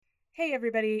Hey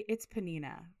everybody, it's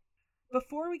Panina.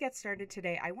 Before we get started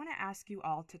today, I want to ask you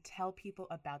all to tell people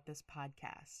about this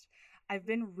podcast. I've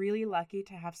been really lucky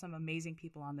to have some amazing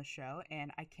people on the show,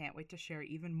 and I can't wait to share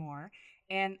even more.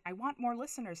 And I want more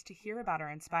listeners to hear about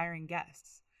our inspiring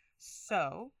guests.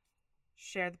 So,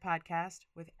 share the podcast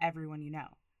with everyone you know.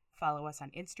 Follow us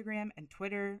on Instagram and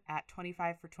Twitter at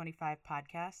 25 for 25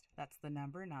 podcast. That's the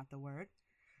number, not the word.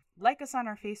 Like us on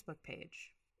our Facebook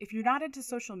page. If you're not into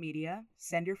social media,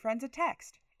 send your friends a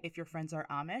text. If your friends are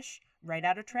Amish, write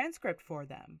out a transcript for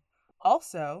them.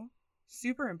 Also,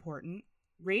 super important,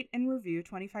 rate and review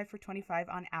 25 for 25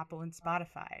 on Apple and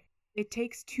Spotify. It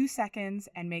takes 2 seconds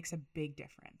and makes a big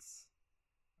difference.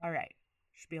 All right,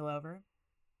 spiel over.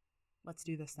 Let's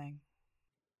do this thing.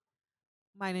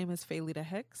 My name is Faylita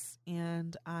Hicks,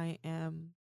 and I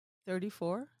am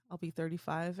 34. I'll be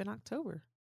 35 in October.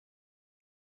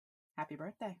 Happy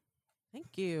birthday.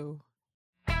 Thank you.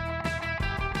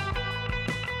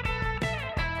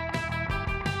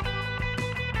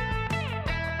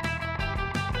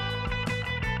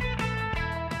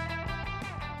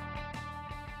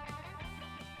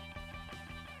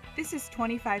 This is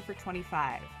 25 for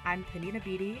 25. I'm Panina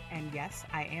Beatty, and yes,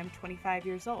 I am 25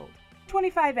 years old.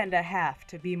 25 and a half,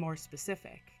 to be more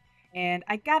specific. And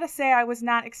I gotta say, I was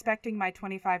not expecting my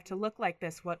 25 to look like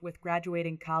this, what with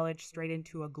graduating college straight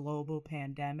into a global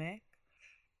pandemic.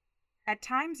 At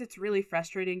times, it's really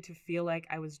frustrating to feel like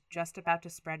I was just about to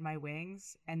spread my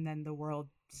wings, and then the world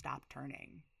stopped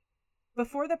turning.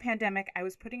 Before the pandemic, I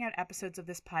was putting out episodes of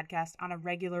this podcast on a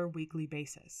regular weekly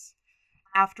basis.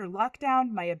 After lockdown,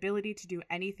 my ability to do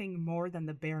anything more than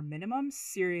the bare minimum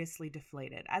seriously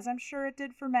deflated, as I'm sure it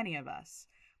did for many of us.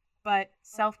 But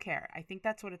self-care, I think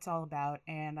that's what it's all about,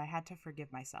 and I had to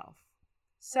forgive myself.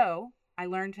 So, I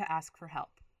learned to ask for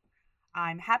help.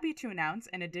 I'm happy to announce,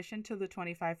 in addition to the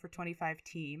 25 for 25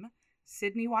 team,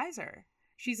 Sydney Weiser.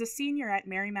 She's a senior at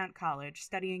Marymount College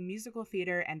studying musical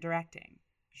theater and directing.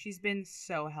 She's been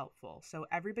so helpful, so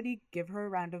everybody give her a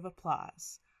round of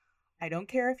applause. I don't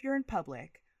care if you're in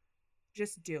public.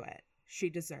 Just do it. She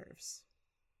deserves.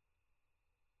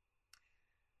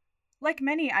 Like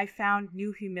many, I found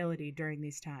new humility during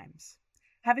these times.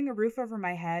 Having a roof over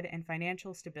my head and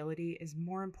financial stability is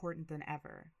more important than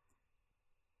ever.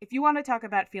 If you want to talk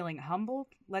about feeling humbled,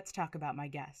 let's talk about my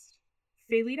guest.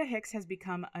 Faylita Hicks has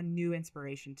become a new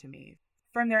inspiration to me.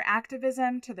 From their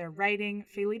activism to their writing,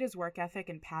 Faylita's work ethic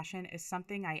and passion is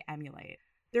something I emulate.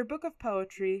 Their book of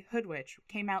poetry, Hoodwitch,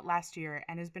 came out last year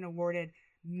and has been awarded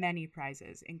many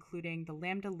prizes, including the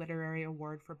Lambda Literary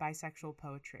Award for Bisexual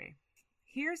Poetry.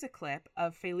 Here's a clip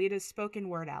of Faylita's spoken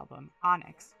word album,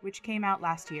 Onyx, which came out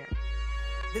last year.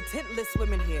 The tintless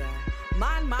women here,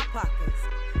 mind my pockets.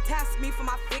 Task me for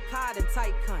my thick hide and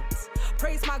tight cunts.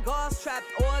 Praise my gauze-trapped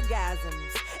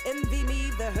orgasms. Envy me,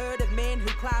 the herd of men who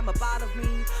climb up out of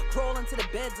me. Crawl into the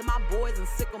beds of my boys and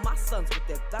sickle my sons with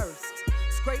their thirst.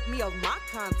 Scrape me of my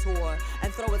contour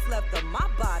and throw what's left of my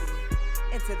body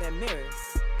into their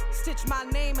mirrors. Stitch my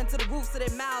name into the roofs of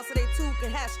their mouths so they too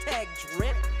can hashtag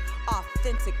drip.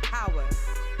 Authentic power.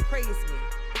 Praise me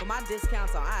for my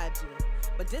discounts on IG.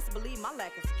 But disbelieve my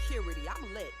lack of security.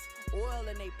 I'm lit. Oil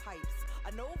in they pipes.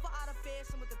 A Nova out of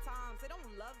fashion with the times. They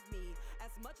don't love me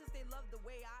as much as they love the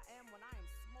way I am when I am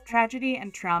smoking. Tragedy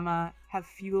and trauma have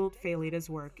fueled Faylita's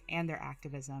work and their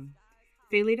activism.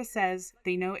 Faylita says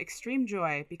they know extreme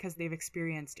joy because they've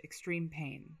experienced extreme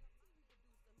pain.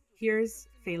 Here's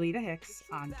Faylita Hicks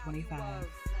on 25.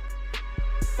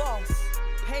 False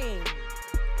pain.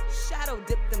 Shadow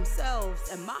dip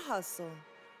themselves in my hustle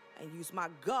and use my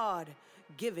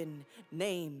God-given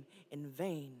name in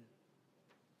vain.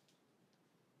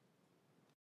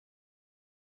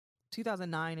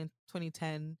 2009 and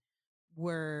 2010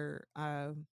 were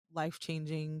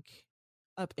life-changing,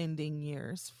 upending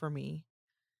years for me.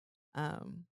 I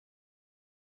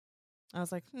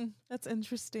was like, that's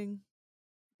interesting.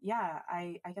 Yeah,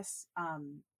 I guess,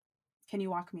 can you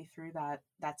walk me through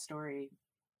that story?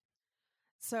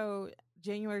 So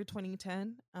January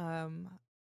 2010,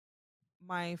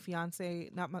 my fiance,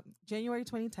 January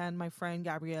 2010, my friend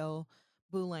Gabrielle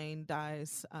Boulain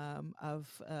dies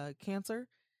of cancer.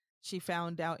 She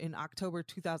found out in October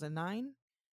 2009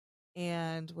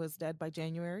 and was dead by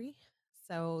January.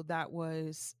 So that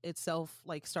was itself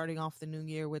like starting off the new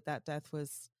year with that death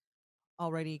was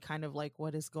already kind of like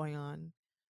what is going on.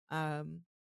 And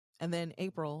then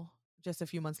April, just a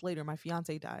few months later, my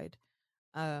fiance died.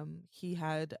 He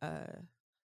had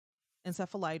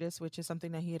encephalitis, which is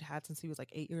something that he had had since he was like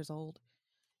 8 years old.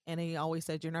 And he always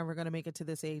said, "You're never going to make it to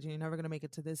this age, and you're never going to make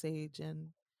it to this age."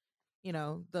 And he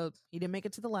didn't make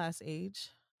it to the last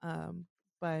age,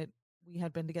 but we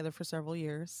had been together for several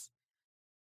years.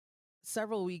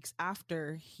 several weeks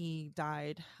after he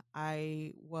died,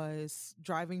 I was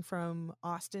driving from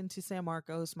Austin to San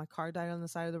Marcos. My car died on the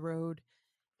side of the road,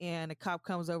 and a cop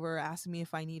comes over asking me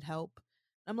if I need help.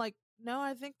 I'm like, no,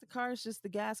 I think the car is just the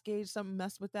gas gauge. Something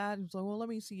messed with that. And he's like, well, let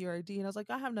me see your ID. And I was like,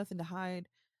 I have nothing to hide.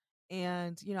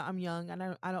 And, I'm young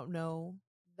and I don't know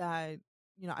that,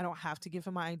 I don't have to give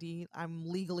him my ID. I'm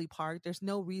legally parked. There's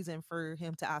no reason for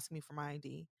him to ask me for my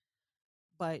ID.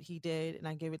 But he did, and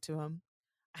I gave it to him.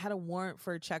 I had a warrant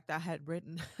for a check that I had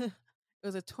written. It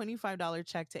was a $25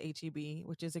 check to HEB,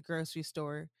 which is a grocery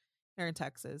store here in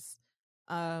Texas.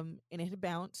 And it had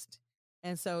bounced.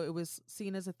 And so it was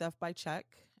seen as a theft by check.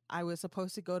 I was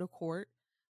supposed to go to court,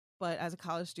 but as a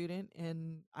college student,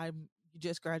 and I'm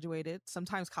just graduated,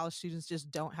 sometimes college students just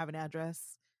don't have an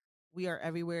address. We are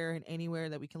everywhere and anywhere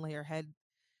that we can lay our head.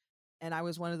 And I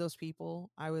was one of those people.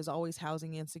 I was always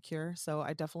housing insecure. So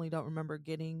I definitely don't remember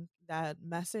getting that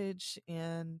message.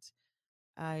 And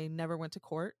I never went to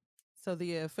court. So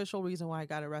the official reason why I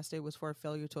got arrested was for a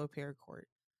failure to appear in court.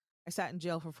 I sat in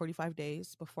jail for 45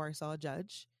 days before I saw a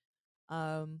judge,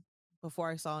 before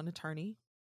I saw an attorney.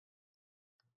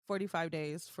 45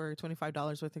 days for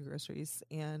 $25 worth of groceries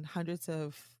and hundreds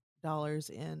of dollars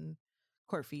in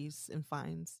court fees and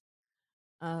fines.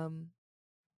 When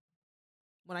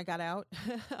I got out,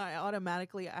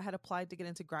 I had applied to get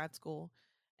into grad school.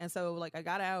 And so like I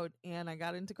got out and I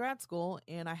got into grad school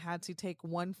and I had to take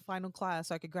one final class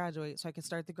so I could graduate, so I could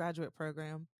start the graduate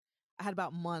program. I had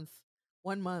about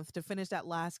 1 month to finish that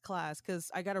last class because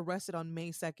I got arrested on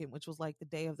May 2nd, which was like the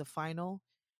day of the final.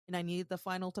 And I needed the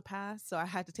final to pass. So I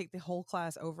had to take the whole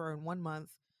class over in 1 month,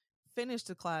 finish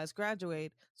the class,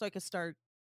 graduate so I could start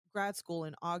grad school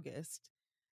in August.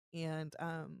 And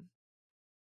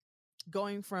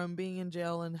going from being in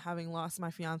jail and having lost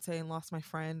my fiance and lost my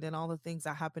friend and all the things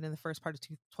that happened in the first part of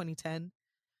 2010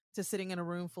 to sitting in a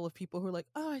room full of people who are like,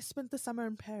 oh, I spent the summer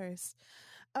in Paris.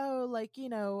 Oh, like,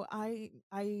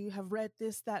 I have read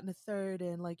this, that, and the third.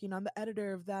 And like, I'm the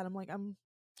editor of that. I'm like,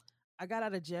 I got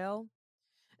out of jail.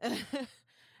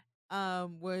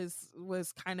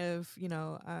 Was kind of,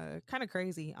 kind of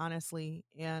crazy, honestly.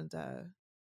 And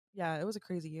yeah, it was a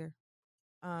crazy year.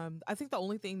 I think the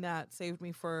only thing that saved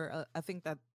me for I think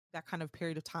that kind of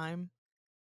period of time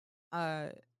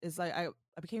is like I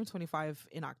became 25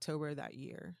 in October that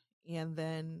year, and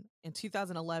then in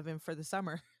 2011 for the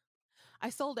summer I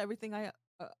sold everything I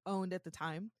owned at the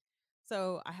time.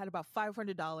 So I had about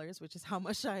 $500, which is how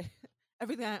much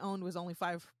everything I owned was only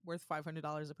worth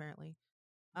 $500 apparently.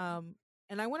 And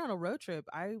I went on a road trip.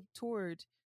 I toured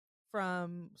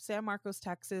from San Marcos,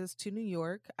 Texas to New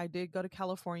York. I did go to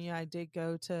California. I did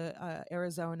go to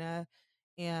Arizona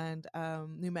and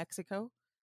New Mexico.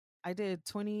 I did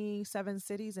 27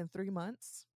 cities in 3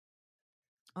 months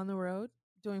on the road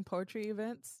doing poetry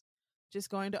events, just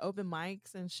going to open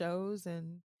mics and shows.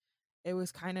 And it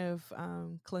was kind of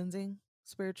cleansing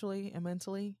spiritually and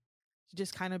mentally,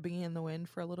 just kind of being in the wind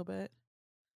for a little bit.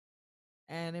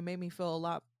 And it made me feel a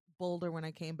lot bolder when I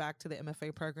came back to the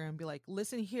MFA program and be like,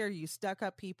 listen here, you stuck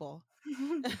up people.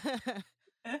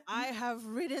 I have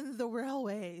ridden the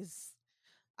railways.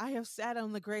 I have sat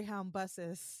on the Greyhound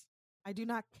buses. I do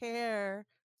not care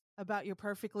about your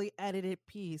perfectly edited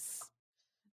piece.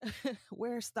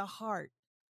 Where's the heart?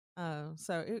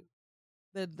 So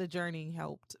the journey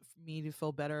helped me to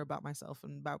feel better about myself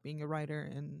and about being a writer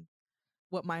and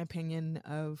what my opinion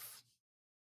of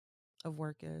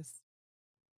work is.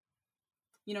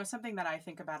 Something that I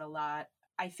think about a lot,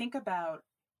 I think about,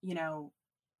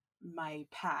 my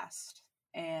past,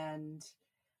 and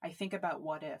I think about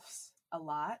what ifs a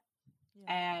lot.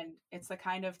 Yeah. And it's the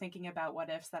kind of thinking about what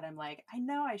ifs that I'm like, I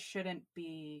know I shouldn't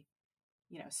be,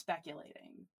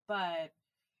 speculating, but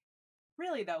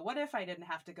really though, what if I didn't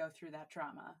have to go through that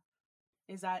trauma?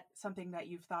 Is that something that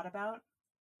you've thought about?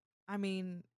 I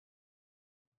mean,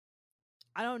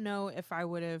 I don't know if I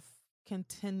would have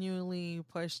continually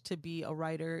pushed to be a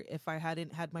writer if I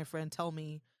hadn't had my friend tell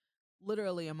me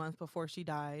literally a month before she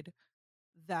died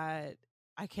that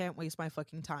I can't waste my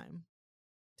fucking time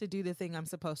to do the thing I'm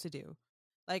supposed to do.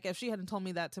 Like if she hadn't told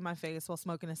me that to my face while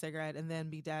smoking a cigarette and then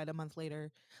be dead a month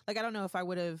later, like I don't know if I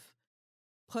would have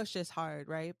pushed as hard,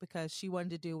 right? Because she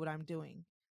wanted to do what I'm doing.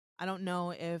 I don't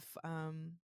know if I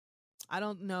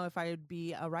would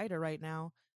be a writer right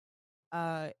now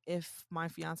if my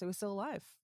fiance was still alive.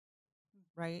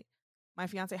 Right? My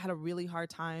fiance had a really hard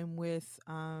time with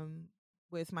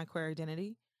my queer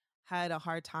identity, had a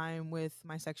hard time with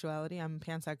my sexuality. I'm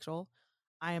pansexual.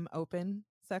 I am open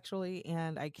sexually,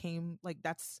 and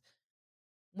that's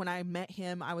when I met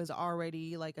him, I was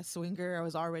already like a swinger. I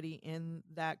was already in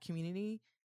that community,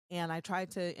 And I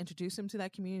tried to introduce him to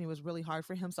that community. It was really hard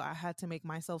for him. So I had to make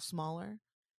myself smaller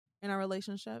in our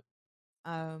relationship.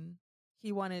 Um,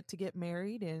 he wanted to get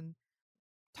married and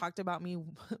talked about me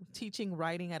teaching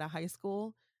writing at a high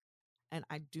school. And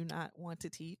I do not want to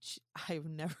teach. I've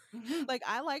never, like,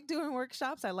 I like doing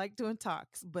workshops. I like doing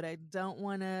talks, but I don't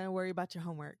want to worry about your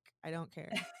homework. I don't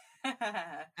care.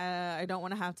 I don't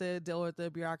want to have to deal with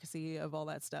the bureaucracy of all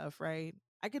that stuff, right?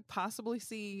 I could possibly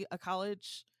see a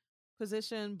college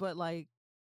position, but like,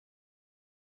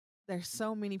 there's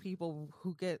so many people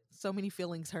who get so many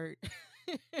feelings hurt.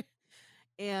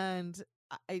 And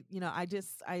I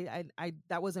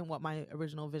that wasn't what my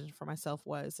original vision for myself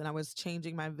was. And I was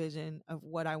changing my vision of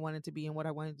what I wanted to be and what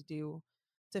I wanted to do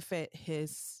to fit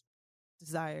his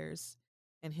desires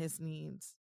and his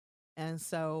needs. And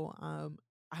so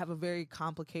I have a very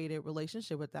complicated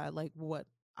relationship with that. Like, what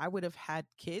I would have had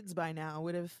kids by now. I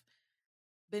would have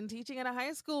been teaching at a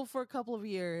high school for a couple of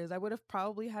years. I would have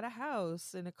probably had a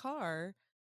house and a car.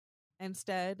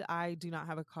 Instead, I do not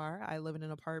have a car. I live in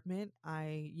an apartment.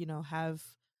 I'm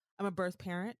a birth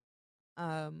parent.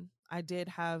 I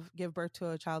did give birth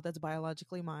to a child that's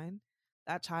biologically mine.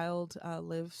 That child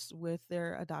lives with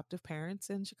their adoptive parents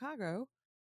in Chicago.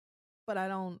 But I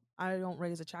don't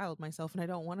raise a child myself, and I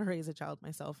don't want to raise a child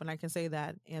myself. And I can say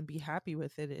that and be happy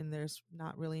with it. And there's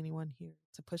not really anyone here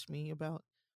to push me about,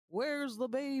 where's the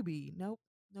baby? Nope,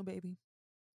 no baby.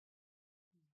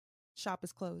 Shop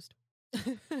is closed.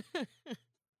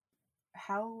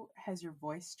 How has your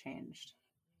voice changed?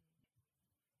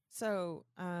 So,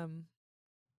 I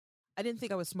didn't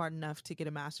think I was smart enough to get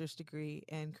a master's degree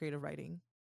in creative writing.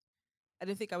 I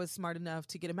didn't think I was smart enough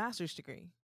to get a master's degree.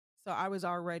 So I'm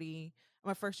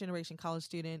a first generation college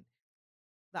student.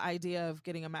 The idea of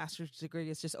getting a master's degree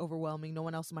is just overwhelming. No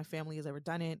one else in my family has ever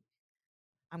done it.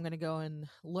 I'm going to go and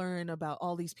learn about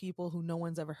all these people who no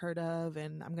one's ever heard of.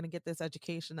 And I'm going to get this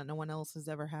education that no one else has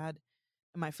ever had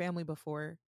in my family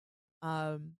before.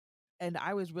 And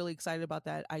I was really excited about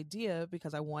that idea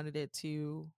because I wanted it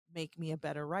to make me a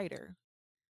better writer.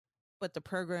 But the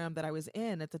program that I was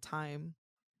in at the time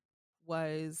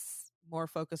was more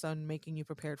focused on making you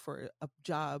prepared for a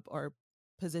job or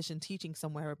position teaching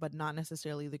somewhere, but not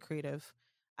necessarily the creative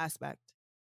aspect.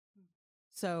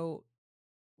 So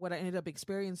what I ended up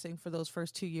experiencing for those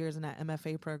first 2 years in that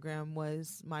MFA program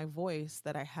was my voice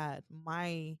that I had,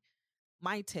 my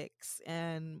tics,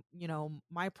 and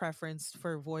my preference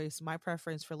for voice, my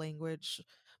preference for language,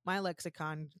 my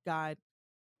lexicon got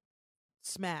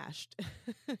smashed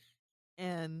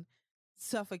and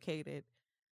suffocated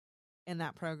in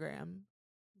that program,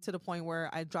 to the point where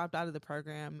I dropped out of the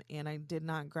program and I did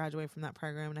not graduate from that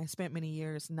program. And I spent many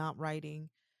years not writing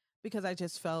because I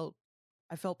felt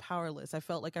powerless. I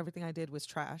felt like everything I did was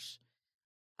trash.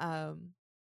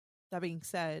 That being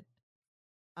said,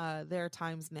 there are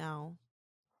times now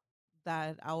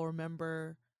that I'll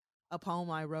remember a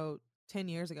poem I wrote 10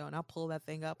 years ago and I'll pull that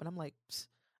thing up and I'm like,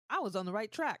 I was on the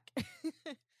right track.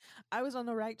 I was on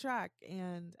the right track.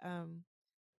 And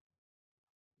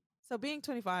so being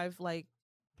 25, like,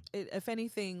 if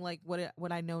anything, like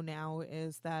what I know now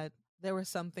is that there was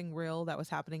something real that was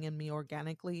happening in me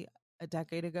organically a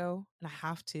decade ago, and I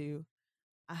have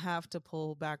to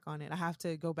pull back on it. I have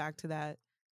to go back to that.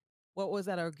 What was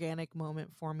that organic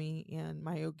moment for me in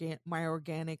my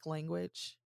organic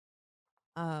language,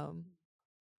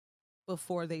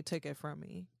 before they took it from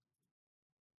me?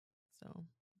 So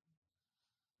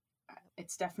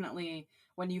it's definitely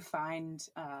when you find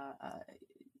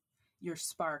your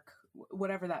spark,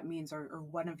 whatever that means, or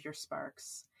one of your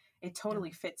sparks, it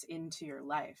totally fits into your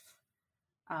life.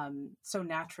 So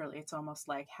naturally, it's almost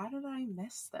like, how did I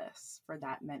miss this for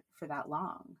that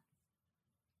long?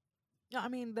 Yeah, I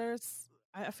mean,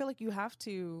 I feel like you have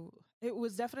to. It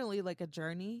was definitely like a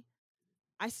journey.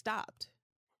 I stopped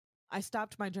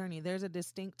my journey. There's a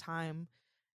distinct time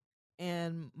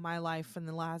in my life in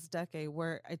the last decade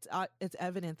where it's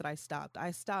evident that I stopped. I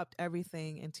stopped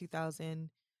everything in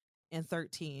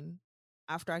 2013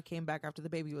 after I came back after the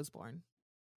baby was born.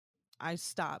 I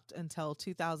stopped until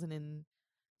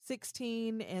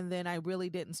 2016, and then I really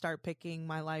didn't start picking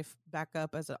my life back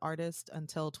up as an artist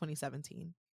until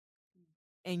 2017.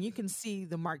 And you can see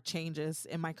the marked changes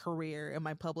in my career, in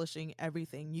my publishing,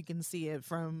 everything. You can see it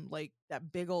from like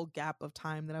that big old gap of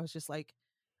time that I was just like,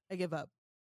 I give up.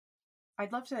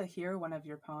 I'd love to hear one of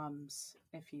your poems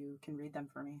if you can read them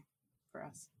for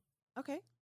us. Okay.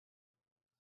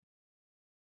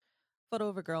 Photo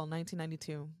of a Girl,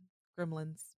 1992,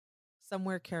 Gremlins,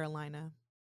 Somewhere, Carolina.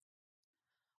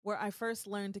 Where I first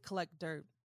learned to collect dirt,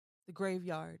 the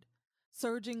graveyard,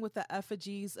 surging with the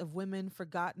effigies of women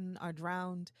forgotten or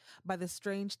drowned by the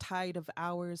strange tide of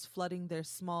hours flooding their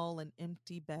small and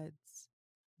empty beds,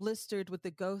 blistered with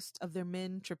the ghost of their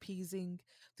men trapezing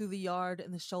through the yard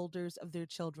and the shoulders of their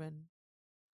children,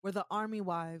 where the army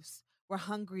wives were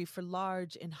hungry for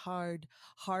large and hard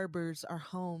harbors or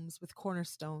homes with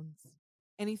cornerstones,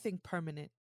 anything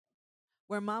permanent,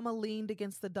 where Mama leaned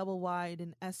against the double wide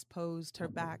and S-posed her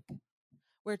back,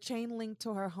 where chain linked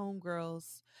to her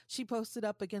homegirls, she posted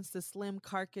up against the slim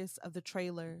carcass of the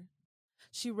trailer.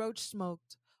 She roach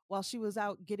smoked while she was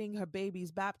out getting her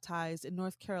babies baptized in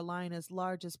North Carolina's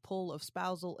largest pool of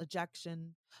spousal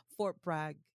ejection, Fort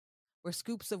Bragg, where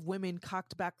scoops of women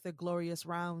cocked back their glorious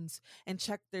rounds and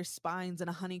checked their spines in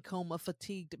a honeycomb of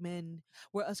fatigued men,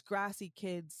 where us grassy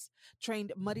kids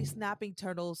trained muddy snapping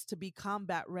turtles to be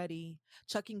combat ready,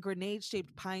 chucking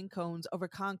grenade-shaped pine cones over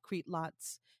concrete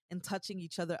lots and touching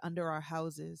each other under our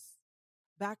houses.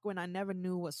 Back when I never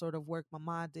knew what sort of work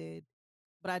Mama did,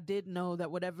 but I did know that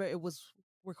whatever it was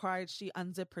required, she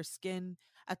unzip her skin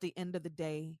at the end of the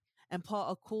day and paw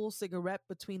a cool cigarette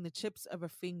between the chips of her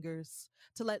fingers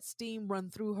to let steam run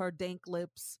through her dank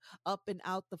lips, up and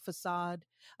out the facade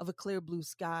of a clear blue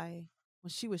sky, when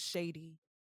she was shady,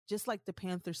 just like the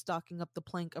panther stalking up the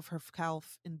plank of her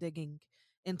calf and digging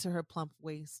into her plump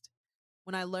waist.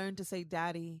 When I learned to say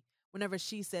daddy, whenever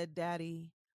she said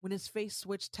daddy, when his face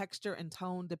switched texture and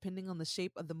tone depending on the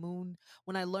shape of the moon,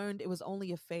 when I learned it was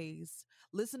only a phase,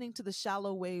 listening to the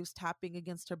shallow waves tapping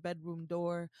against her bedroom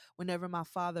door whenever my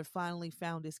father finally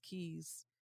found his keys,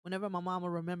 whenever my mama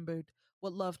remembered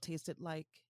what love tasted like,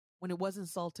 when it wasn't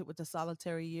salted with the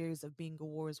solitary years of being a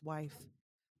war's wife.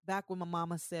 Back when my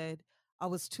mama said, I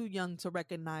was too young to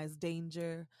recognize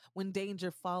danger, when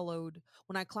danger followed,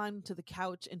 when I climbed into the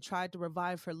couch and tried to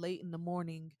revive her late in the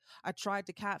morning. I tried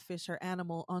to catfish her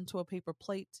animal onto a paper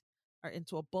plate or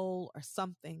into a bowl or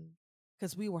something,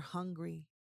 because we were hungry.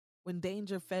 When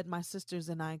danger fed my sisters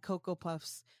and I Cocoa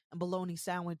Puffs and bologna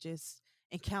sandwiches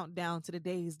and count down to the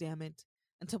days, damn it,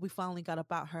 until we finally got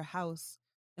up out her house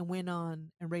and went on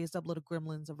and raised up little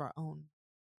gremlins of our own.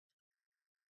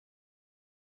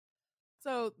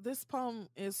 So this poem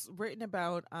is written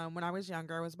about when I was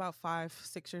younger. I was about 5,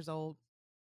 6 years old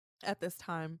at this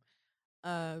time,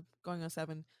 going on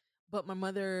 7. But my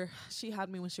mother, she had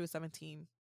me when she was 17.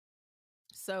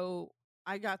 So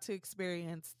I got to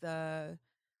experience the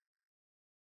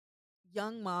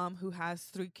young mom who has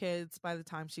 3 kids by the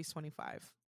time she's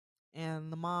 25.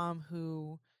 And the mom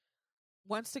who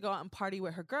wants to go out and party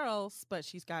with her girls, but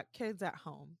she's got kids at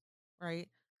home, right?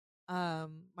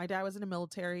 My dad was in the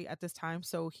military at this time,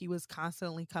 so he was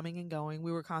constantly coming and going.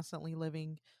 We were constantly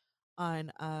living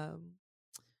on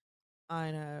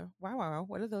wow,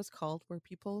 what are those called? Where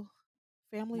people,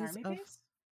 families Army of base?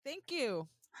 Thank you.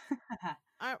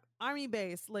 Army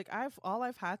base. Like all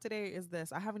I've had today is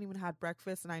this. I haven't even had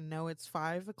breakfast, and I know it's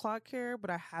 5 o'clock here, but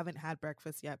I haven't had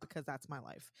breakfast yet because that's my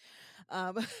life.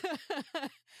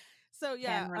 So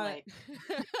yeah, Can relate.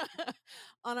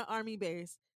 on an army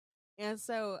base. And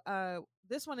so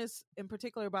this one is in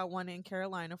particular about one in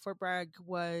Carolina. Fort Bragg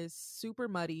was super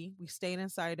muddy. We stayed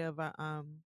inside of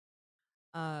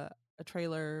a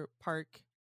trailer park,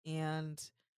 and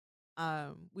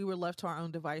we were left to our own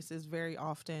devices very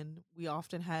often. We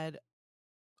often had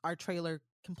our trailer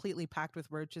completely packed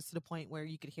with roaches to the point where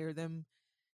you could hear them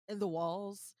in the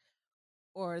walls,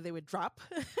 or they would drop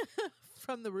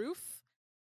from the roof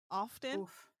often.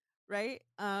 Oof. Right.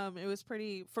 It was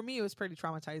pretty, for me, it was pretty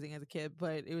traumatizing as a kid,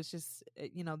 but it was just,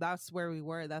 that's where we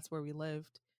were. That's where we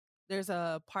lived. There's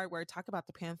a part where I talk about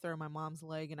the panther on my mom's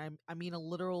leg, and I mean a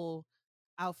literal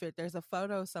outfit. There's a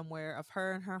photo somewhere of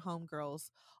her and her homegirls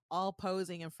all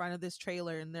posing in front of this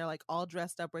trailer, and they're like all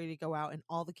dressed up, ready to go out, and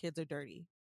all the kids are dirty.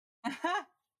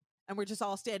 And we're just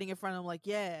all standing in front of them like,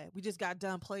 yeah, we just got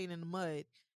done playing in the mud,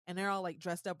 and they're all like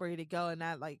dressed up, ready to go. And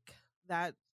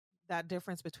that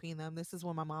difference between them. This is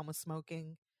when my mom was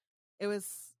smoking. It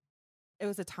was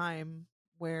a time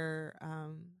where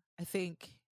I think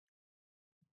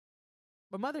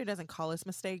my mother doesn't call us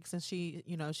mistakes, and she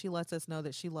lets us know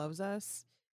that she loves us.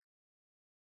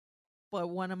 But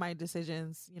one of my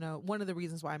decisions, one of the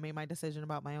reasons why I made my decision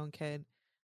about my own kid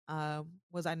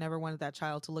was I never wanted that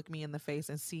child to look me in the face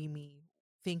and see me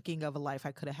thinking of a life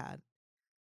I could have had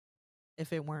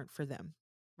if it weren't for them.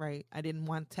 Right. I didn't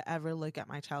want to ever look at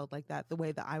my child like that, the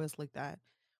way that I was looked at,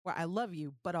 where I love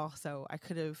you, but also I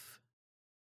could have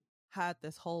had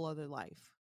this whole other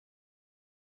life.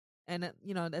 And,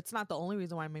 that's not the only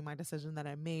reason why I made my decision that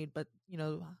I made, but,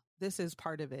 this is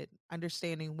part of it.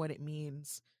 Understanding what it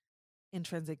means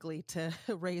intrinsically to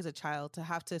raise a child, to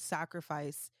have to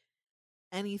sacrifice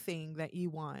anything that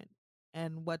you want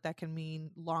and what that can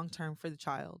mean long term for the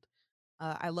child.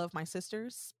 I love my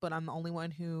sisters, but I'm the only one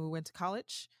who went to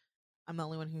college. I'm the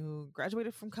only one who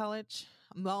graduated from college.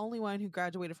 I'm the only one who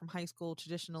graduated from high school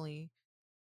traditionally,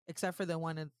 except for the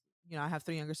one of, I have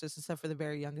three younger sisters, except for the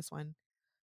very youngest one.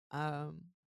 Um,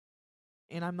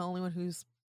 and I'm the only one who's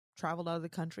traveled out of the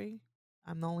country.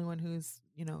 I'm the only one who's,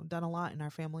 done a lot in our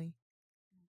family.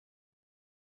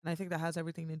 And I think that has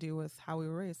everything to do with how we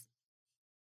were raised.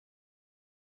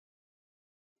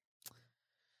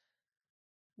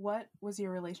 What was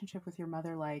your relationship with your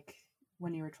mother like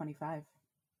when you were 25?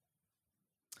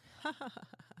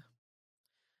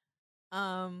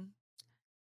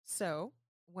 So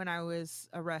when I was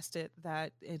arrested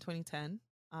that in 2010,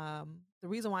 the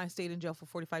reason why I stayed in jail for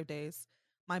 45 days,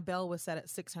 my bail was set at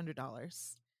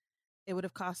 $600. It would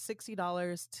have cost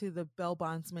 $60 to the bail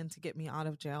bondsman to get me out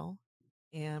of jail.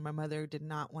 And my mother did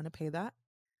not want to pay that.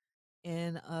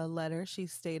 In a letter, she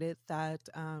stated that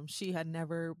she had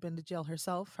never been to jail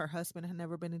herself. Her husband had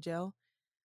never been to jail.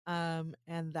 And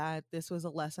that this was a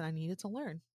lesson I needed to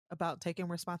learn about taking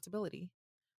responsibility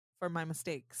for my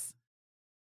mistakes.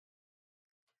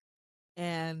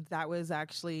 And that was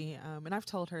actually, and I've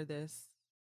told her this.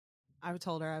 I've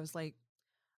told her, I was like,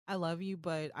 I love you,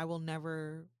 but I will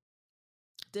never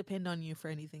depend on you for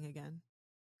anything again.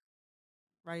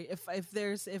 Right? If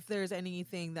there's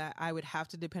anything that I would have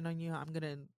to depend on you, I'm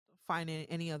gonna find it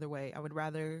any other way. I would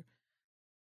rather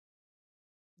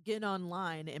get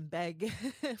online and beg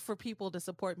for people to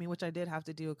support me, which I did have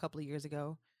to do a couple of years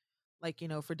ago, like,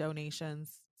 for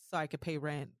donations so I could pay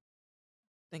rent,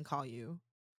 than call you.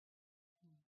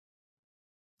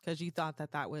 Because you thought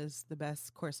that was the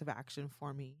best course of action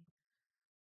for me.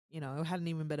 It hadn't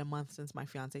even been a month since my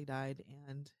fiance died,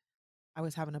 and I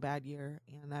was having a bad year,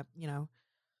 and that,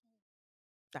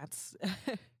 that's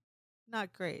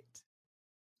not great.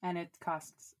 And it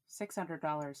costs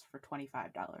 $600 for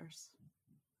 $25.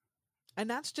 And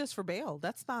that's just for bail.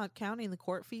 That's not counting the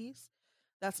court fees.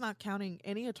 That's not counting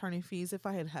any attorney fees if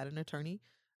I had had an attorney.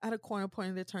 I had a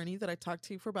court-appointed attorney that I talked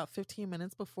to for about 15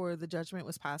 minutes before the judgment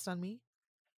was passed on me.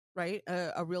 Right?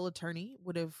 A real attorney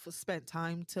would have spent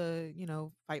time to,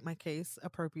 fight my case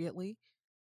appropriately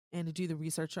and to do the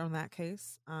research on that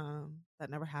case. That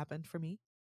never happened for me.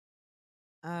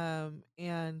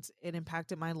 And it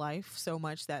impacted my life so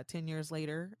much that 10 years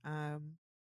later, I'm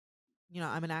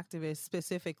an activist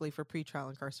specifically for pretrial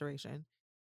incarceration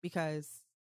because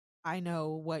I know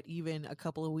what even a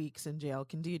couple of weeks in jail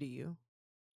can do to you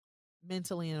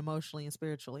mentally and emotionally and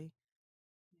spiritually.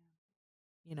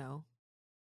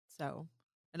 So,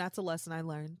 and that's a lesson I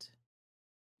learned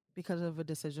because of a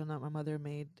decision that my mother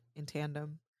made in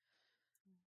tandem.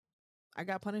 I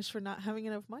got punished for not having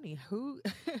enough money. Who?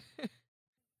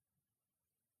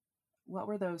 What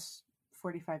were those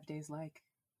 45 days like?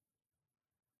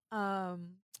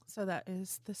 So that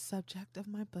is the subject of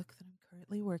my book that I'm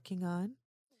currently working on.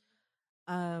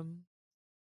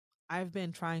 I've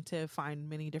been trying to find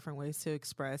many different ways to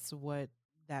express what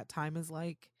that time is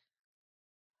like.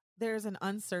 There's an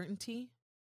uncertainty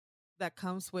that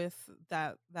comes with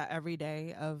that every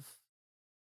day of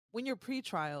when you're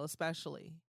pretrial,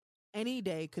 especially. Any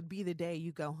day could be the day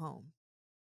you go home,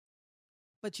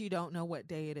 but you don't know what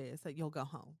day it is that you'll go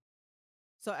home.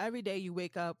 So every day you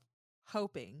wake up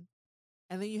hoping,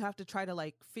 and then you have to try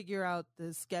to figure out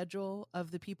the schedule of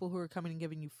the people who are coming and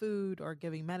giving you food or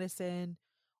giving medicine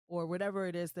or whatever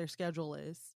it is their schedule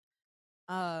is.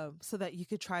 So that you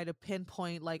could try to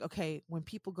pinpoint okay, when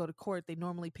people go to court, they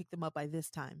normally pick them up by this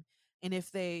time. And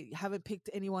if they haven't picked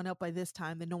anyone up by this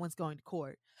time, then no one's going to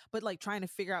court. But trying to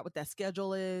figure out what that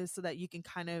schedule is so that you can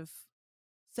kind of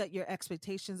set your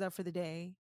expectations up for the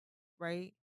day.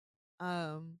 Right.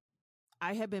 I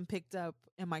had been picked up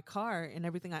in my car and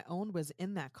everything I owned was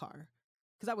in that car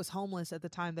because I was homeless at the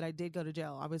time that I did go to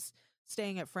jail. I was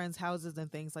staying at friends' houses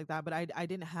and things like that, but I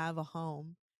didn't have a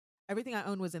home. Everything I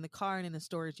owned was in the car and in the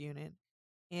storage unit.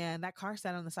 And that car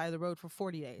sat on the side of the road for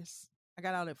 40 days. I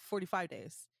got out at 45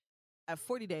 days. At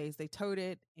 40 days, they towed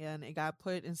it and it got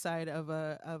put inside of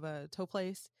a tow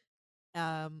place.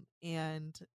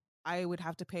 And I would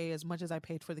have to pay as much as I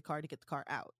paid for the car to get the car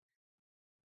out.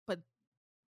 But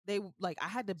they I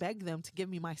had to beg them to give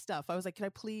me my stuff. I was like, could I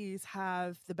please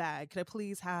have the bag? Could I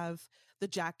please have the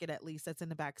jacket at least that's in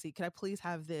the backseat? Could I please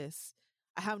have this?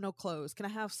 I have no clothes. Can I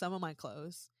have some of my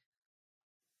clothes?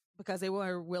 Because they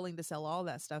were willing to sell all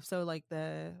that stuff. So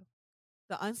the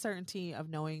uncertainty of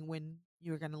knowing when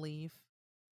you were going to leave.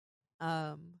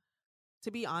 To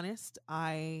be honest,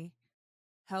 I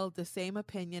held the same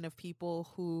opinion of people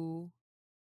who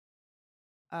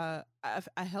I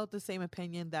held the same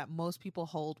opinion that most people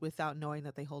hold without knowing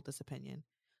that they hold this opinion.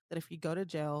 that if you go to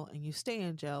jail and you stay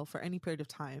in jail for any period of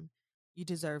time, you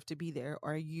deserve to be there,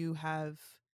 or you have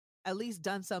at least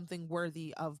done something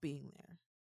worthy of being there,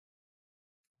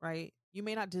 right? You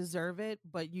may not deserve it,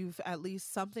 but you've at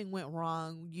least something went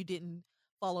wrong. You didn't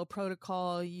follow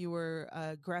protocol. You were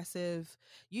aggressive.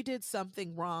 You did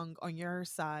something wrong on your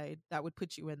side that would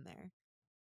put you in there.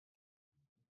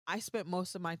 I spent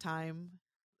most of my time,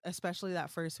 especially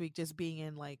that first week, just being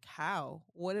in like, how?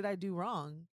 What did I do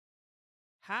wrong?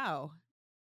 How?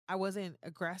 I wasn't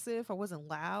aggressive. I wasn't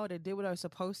loud. I did what I was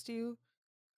supposed to.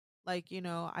 Like,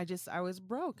 I was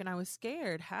broke and I was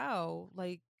scared. How?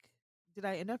 Like, did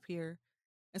I end up here?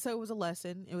 And so it was a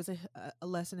lesson. It was a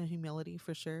lesson in humility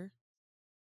for sure.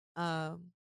 I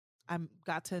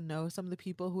got to know some of the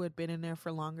people who had been in there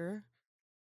for longer,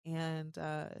 and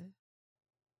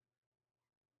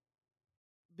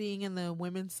being in the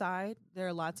women's side, there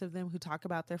are lots of them who talk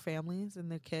about their families and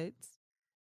their kids,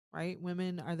 right?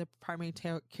 Women are the primary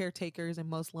caretakers in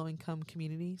most low income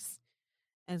communities.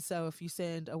 And so if you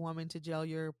send a woman to jail,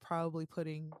 you're probably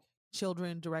putting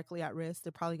children directly at risk.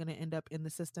 They're probably going to end up in the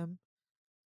system,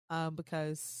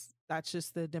 because that's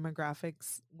just the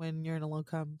demographics. When you're in a low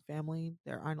income family,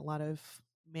 there aren't a lot of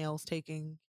males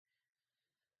taking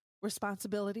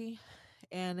responsibility.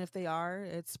 And if they are,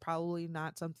 it's probably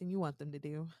not something you want them to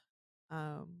do.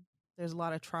 There's a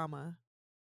lot of trauma.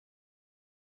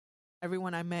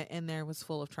 Everyone I met in there was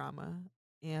full of trauma.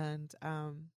 And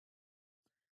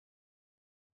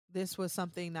this was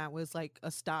something that was like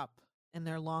a stop in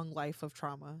their long life of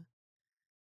trauma.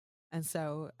 And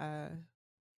so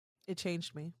it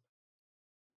changed me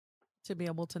to be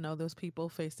able to know those people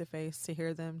face to face, to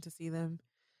hear them, to see them,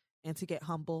 and to get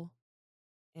humble,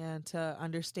 and to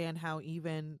understand how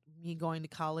even me going to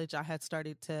college, I had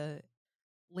started to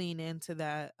lean into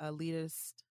that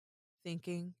elitist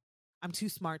thinking. I'm too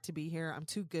smart to be here. I'm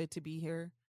too good to be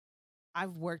here.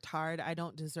 I've worked hard. I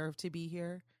don't deserve to be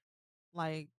here.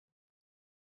 Like,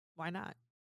 why not?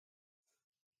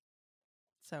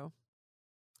 So,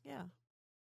 yeah.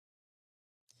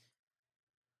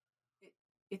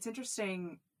 It's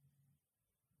interesting.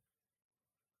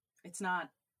 It's not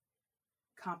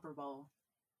comparable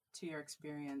to your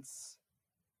experience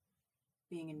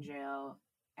being in jail,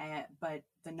 but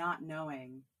the not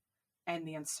knowing and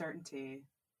the uncertainty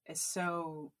is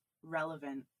so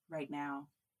relevant right now.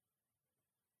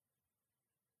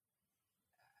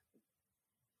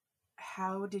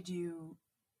 How did you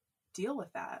deal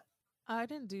with that? I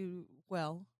didn't do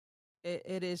well.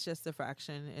 It is just a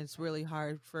fraction. It's really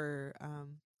hard for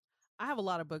I have a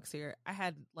lot of books here.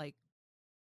 I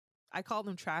call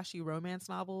them trashy romance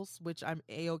novels, which I'm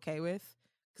A-okay with,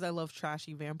 because I love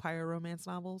trashy vampire romance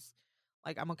novels.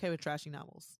 Like, I'm okay with trashy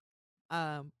novels.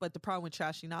 But the problem with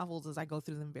trashy novels is I go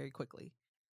through them very quickly.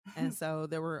 And so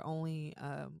there were only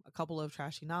a couple of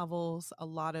trashy novels, a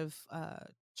lot of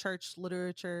church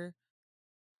literature.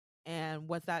 And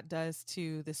what that does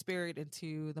to the spirit and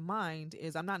to the mind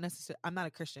is I'm not a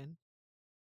Christian,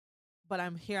 but I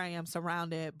am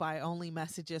surrounded by only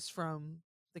messages from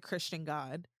the Christian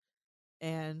God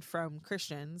and from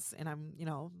Christians. And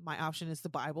my option is the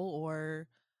Bible or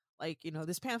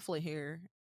this pamphlet here.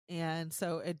 And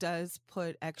so it does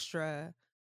put extra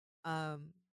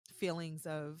feelings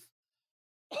of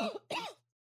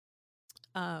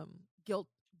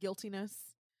guiltiness,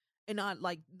 and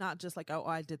not just like, oh,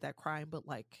 I did that crime, but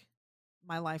like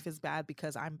my life is bad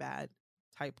because I'm bad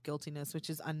type guiltiness, which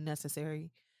is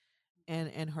unnecessary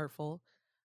and hurtful.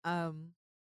 I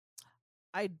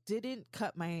didn't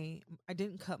cut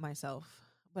myself,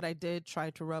 but I did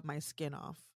try to rub my skin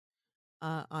off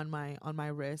on my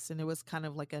wrist, and it was kind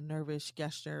of like a nervous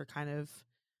gesture, kind of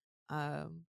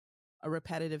a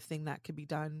repetitive thing that could be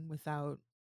done without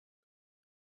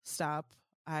stop.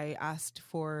 I asked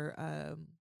for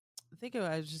I think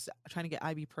I was just trying to get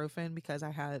ibuprofen because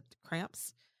I had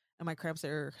cramps, and my cramps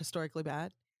are historically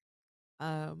bad.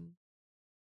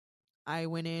 I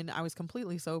went in, I was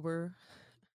completely sober,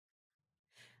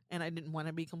 and I didn't want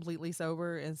to be completely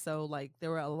sober. And so like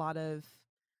there were a lot of,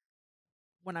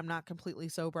 when I'm not completely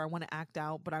sober, I want to act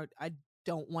out, but I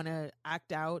don't want to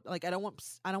act out. Like I don't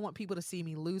want people to see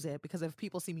me lose it, because if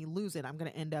people see me lose it, I'm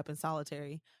going to end up in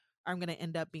solitary, or I'm going to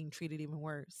end up being treated even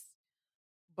worse.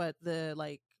 But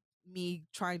the me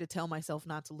trying to tell myself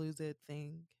not to lose it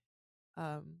thing,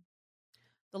 the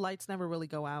lights never really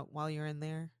go out while you're in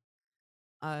there.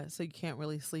 So you can't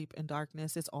really sleep in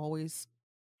darkness. It's always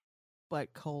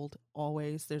but cold.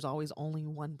 Always. There's always only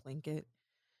one blanket,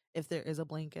 if there is a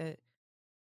blanket.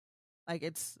 Like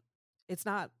it's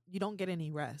not, you don't get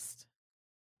any rest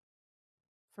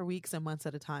for weeks and months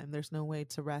at a time. There's no way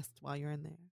to rest while you're in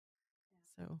there.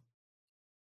 So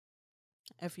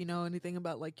If you know anything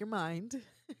about like your mind,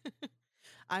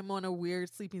 I'm on a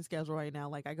weird sleeping schedule right now.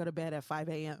 Like I go to bed at 5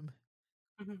 a.m.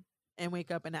 Mm-hmm. and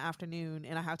wake up in the afternoon,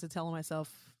 and I have to tell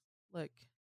myself, look,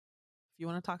 if you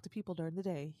want to talk to people during the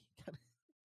day, you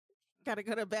gotta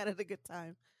go to bed at a good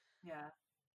time. Yeah.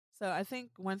 So I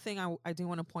think one thing I do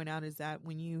want to point out is that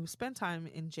when you spend time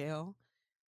in jail,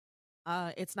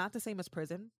 it's not the same as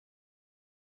prison,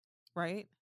 right?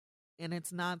 And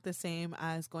it's not the same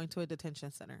as going to a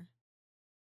detention center.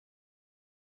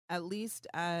 At least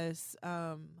as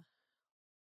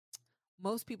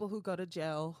most people who go to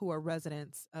jail who are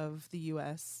residents of the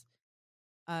U.S.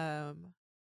 At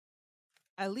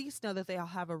least know that they all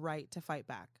have a right to fight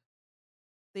back.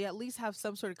 They at least have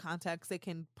some sort of context. They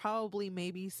can probably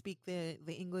maybe speak the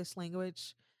English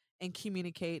language and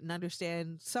communicate and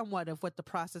understand somewhat of what the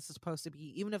process is supposed to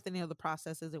be, even if they know the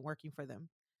process isn't working for them.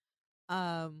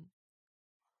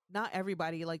 Not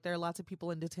everybody, like there are lots of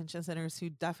people in detention centers who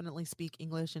definitely speak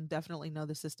English and definitely know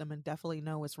the system and definitely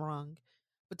know what's wrong.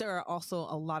 But there are also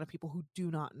a lot of people who do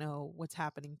not know what's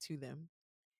happening to them.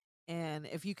 And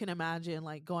if you can imagine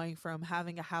like going from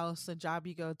having a house, a job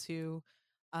you go to,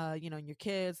 and your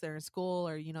kids, they're in school,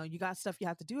 or, you got stuff you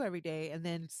have to do every day, and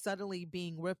then suddenly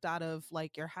being ripped out of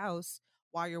like your house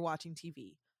while you're watching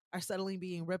TV, or suddenly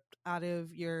being ripped out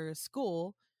of your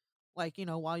school, like,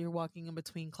 while you're walking in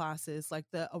between classes, like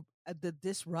the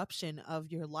disruption of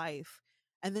your life,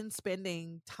 and then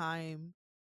spending time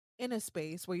in a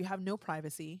space where you have no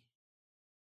privacy.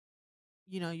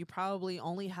 You probably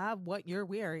only have what you're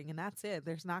wearing and that's it.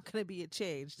 There's not going to be a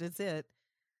change. That's it.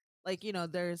 Like,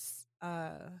 there's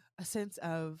a sense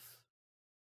of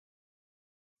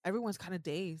everyone's kind of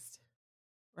dazed,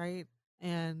 right?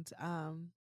 And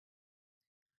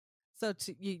so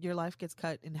your life gets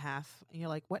cut in half and you're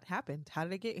like, what happened? How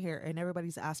did I get here? And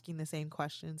everybody's asking the same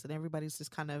questions and everybody's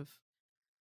just kind of,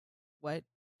 what?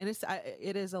 And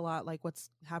it is a lot like what's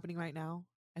happening right now.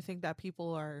 I think that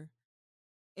people are,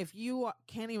 if you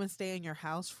can't even stay in your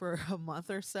house for a month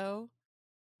or so,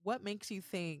 what makes you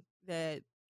think that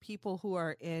people who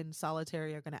are in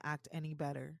solitary are going to act any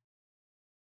better?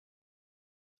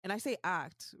 And I say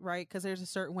act, right? Because there's a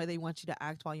certain way they want you to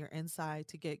act while you're inside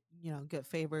to get, good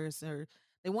favors, or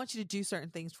they want you to do certain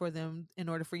things for them in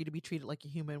order for you to be treated like a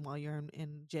human while you're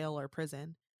in jail or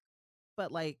prison.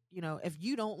 But like, if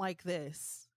you don't like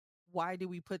this, why do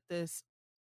we put this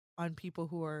on people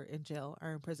who are in jail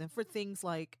or in prison for things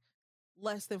like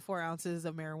less than 4 ounces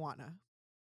of marijuana?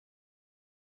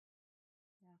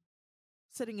 Yeah.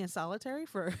 Sitting in solitary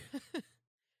for,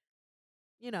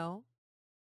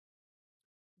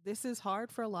 this is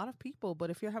hard for a lot of people. But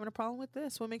if you're having a problem with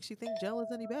this, what makes you think jail is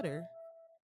any better?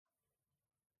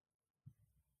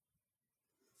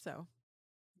 So,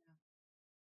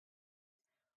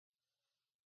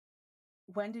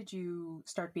 when did you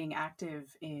start being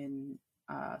active in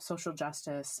social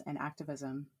justice and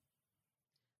activism?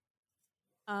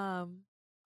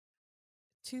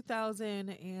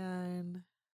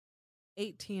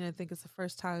 2018, I think, is the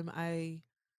first time I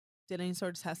did any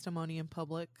sort of testimony in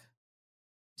public.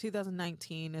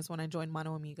 2019 is when I joined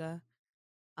Mano Amiga.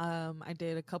 I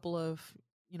did a couple of,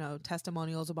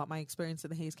 testimonials about my experience in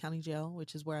the Hays County Jail,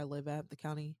 which is where I live at, the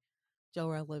county jail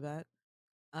where I live at.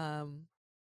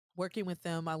 Working with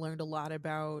them, I learned a lot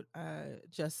about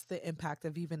just the impact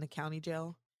of even the county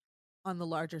jail on the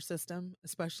larger system,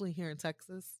 especially here in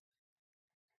Texas.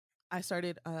 I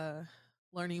started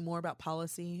learning more about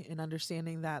policy and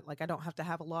understanding that, like, I don't have to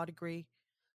have a law degree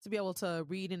to be able to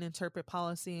read and interpret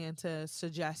policy and to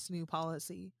suggest new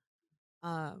policy.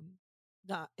 The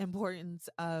importance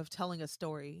of telling a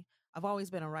story. I've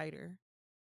always been a writer,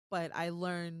 but I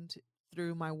learned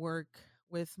through my work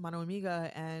with Mano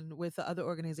Amiga and with the other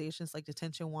organizations like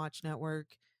Detention Watch Network,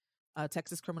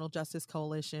 Texas Criminal Justice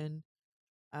Coalition,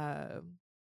 Vera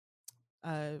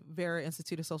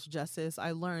Institute of Social Justice. I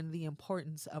learned the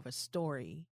importance of a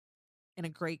story and a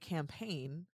great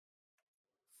campaign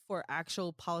for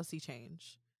actual policy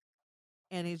change.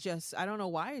 And I don't know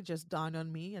why it just dawned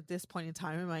on me at this point in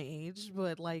time in my age,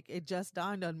 but like it just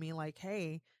dawned on me like,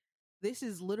 hey, this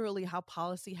is literally how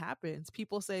policy happens.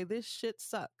 People say this shit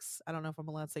sucks. I don't know if I'm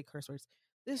allowed to say curse words.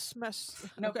 This mess.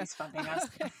 Nobody's funding us.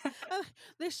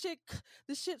 This shit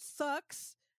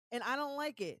sucks and I don't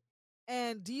like it.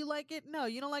 And do you like it? No,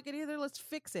 you don't like it either. Let's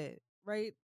fix it.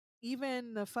 Right?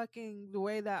 Even the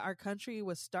way that our country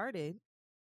was started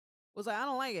was like, I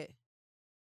don't like it.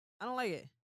 I don't like it.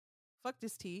 Fuck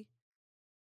this tea.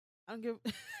 I don't give.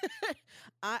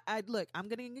 I look, I'm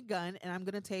getting a gun and I'm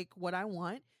going to take what I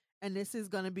want. And this is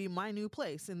going to be my new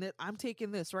place. And that I'm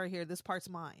taking this right here. This part's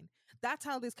mine. That's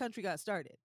how this country got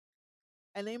started.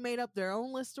 and they made up their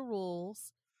own list of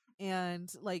rules.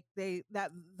 And like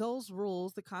those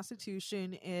rules, the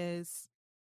Constitution is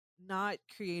not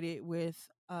created with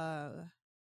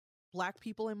black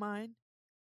people in mind.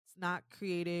 It's not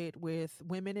created with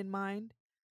women in mind.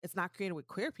 It's not created with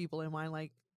queer people in mind.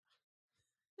 Like,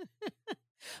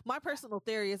 my personal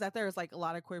theory is that there's like a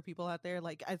lot of queer people out there.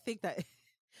 Like, I think that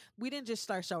we didn't just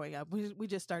start showing up. We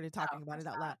just started talking about it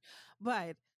out loud.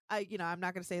 But I'm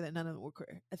not going to say that none of them were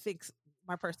queer. I think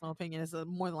my personal opinion is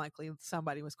more than likely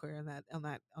somebody was queer on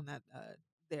that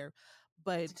there.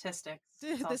 But statistics.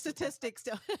 The statistics.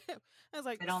 I was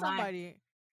like, somebody,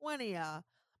 one of y'all.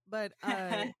 But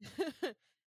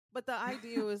but the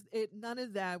idea was none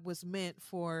of that was meant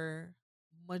for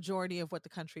majority of what the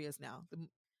country is now.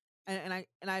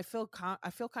 I feel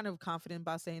kind of confident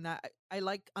about saying that. I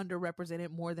like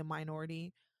underrepresented more than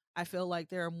minority. I feel like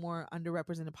there are more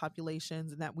underrepresented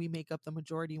populations, and that we make up the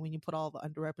majority when you put all the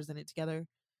underrepresented together.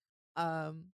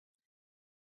 That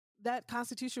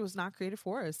Constitution was not created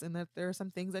for us, and that there are some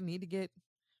things that need to get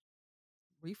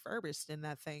refurbished in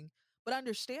that thing. But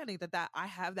understanding that I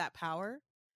have that power,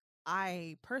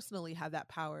 I personally have that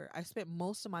power. I spent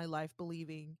most of my life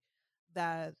believing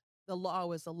that the law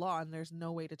was the law and there's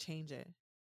no way to change it.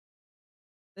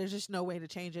 There's just no way to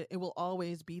change it. It will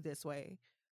always be this way.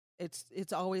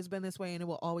 It's always been this way, and it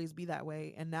will always be that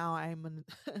way. And now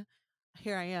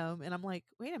here I am, and I'm like,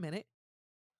 wait a minute.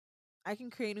 I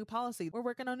can create new policy. We're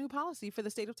working on new policy for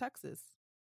the state of Texas.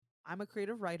 I'm a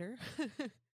creative writer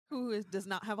who does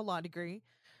not have a law degree.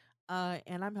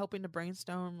 And I'm helping to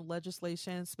brainstorm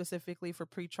legislation specifically for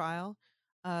pretrial.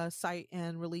 Cite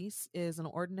and release is an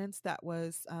ordinance that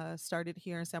was started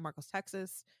here in San Marcos,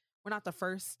 Texas. We're not the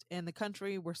first in the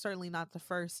country. We're certainly not the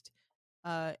first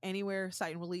anywhere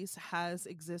cite and release has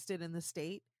existed in the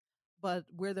state, but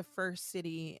we're the first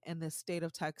city in the state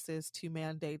of Texas to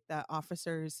mandate that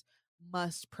officers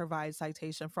must provide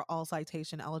citation for all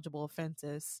citation eligible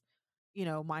offenses,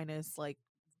 minus like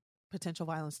potential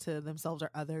violence to themselves or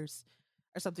others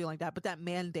or something like that. But that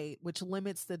mandate, which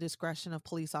limits the discretion of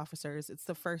police officers, it's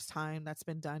the first time that's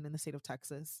been done in the state of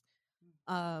Texas.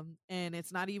 And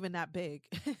it's not even that big.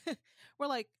 We're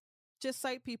like, just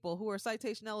cite people who are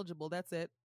citation eligible. That's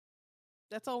it.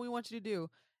 That's all we want you to do.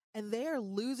 And they're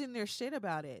losing their shit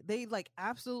about it. They like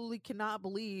absolutely cannot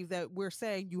believe that we're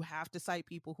saying you have to cite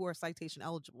people who are citation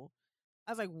eligible.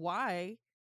 I was like, why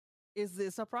is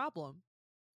this a problem?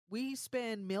 We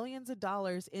spend millions of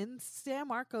dollars in San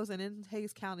Marcos and in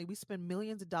Hays County. We spend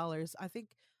millions of dollars, I think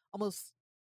almost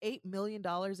 $8 million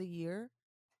a year,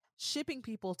 shipping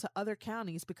people to other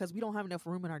counties because we don't have enough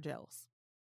room in our jails.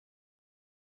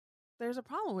 There's a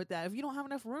problem with that. If you don't have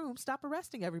enough room, stop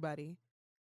arresting everybody.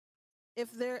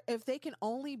 If they can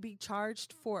only be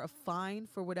charged for a fine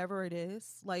for whatever it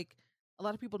is, like a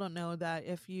lot of people don't know that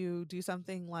if you do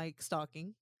something like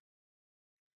stalking,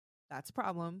 that's a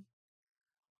problem.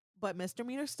 But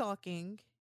misdemeanor stalking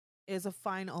is a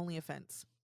fine-only offense.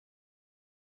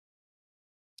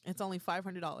 It's only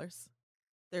 $500.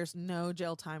 There's no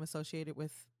jail time associated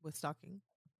with stalking.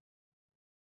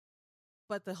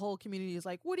 But the whole community is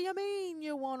like, what do you mean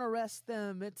you won't arrest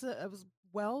them?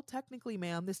 Well, technically,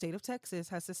 ma'am, the state of Texas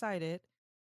has decided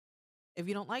if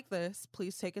you don't like this,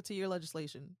 please take it to your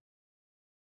legislation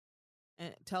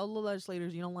and tell the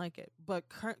legislators you don't like it. But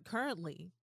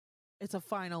currently, it's a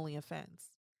fine-only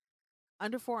offense.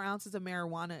 Under 4 ounces of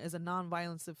marijuana is a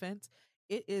nonviolence offense.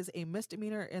 It is a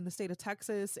misdemeanor in the state of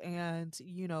Texas, and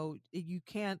you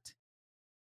can't.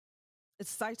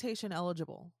 It's citation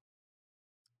eligible.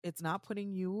 It's not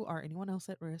putting you or anyone else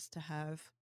at risk to have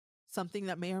something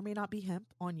that may or may not be hemp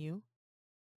on you.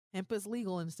 Hemp is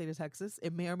legal in the state of Texas.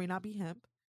 It may or may not be hemp.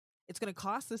 It's going to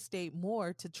cost the state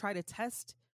more to try to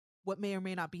test what may or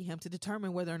may not be hemp to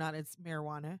determine whether or not it's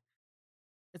marijuana.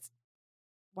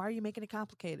 Why are you making it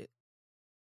complicated?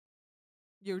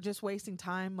 You're just wasting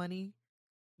time, money,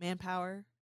 manpower.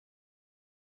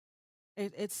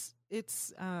 It's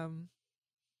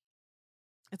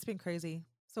been crazy.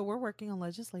 So we're working on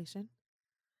legislation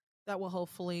that will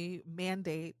hopefully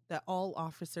mandate that all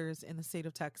officers in the state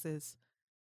of Texas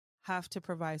have to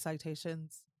provide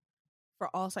citations for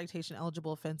all citation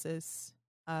eligible offenses,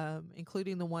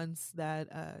 including the ones that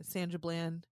Sandra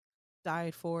Bland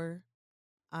died for,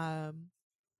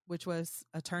 which was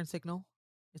a turn signal.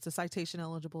 It's a citation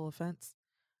eligible offense.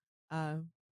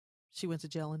 She went to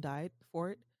jail and died for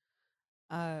it.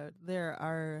 There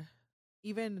are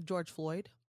even George Floyd.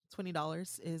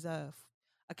 $20 is a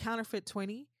counterfeit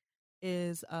 20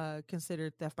 is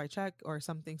considered theft by check or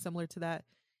something similar to that,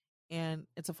 and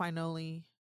it's a fine only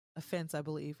offense. I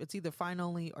believe it's either fine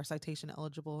only or citation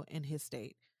eligible in his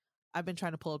state. I've been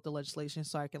trying to pull up the legislation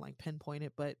so I can like pinpoint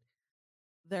it, but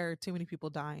there are too many people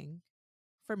dying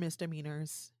for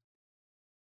misdemeanors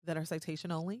that are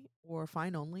citation only or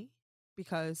fine only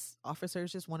because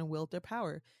officers just want to wield their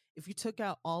power. If you took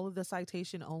out all of the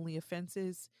citation only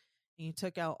offenses and you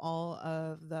took out all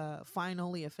of the fine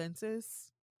only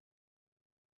offenses,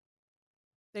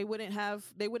 they wouldn't have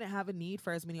a need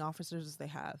for as many officers as they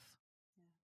have.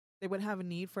 They wouldn't have a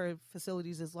need for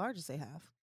facilities as large as they have.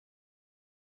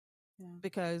 Yeah.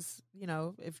 Because, you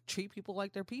know, if treat people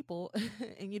like they're people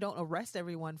and you don't arrest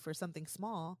everyone for something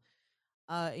small,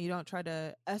 you don't try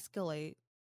to escalate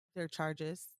their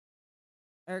charges.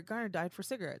 Eric Garner died for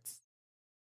cigarettes.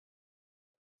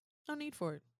 No need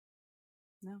for it.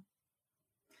 No.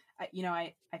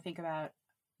 I think about,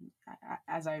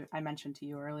 as I mentioned to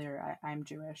you earlier, I'm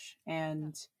Jewish,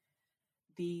 and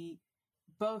the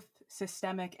both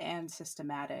systemic and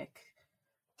systematic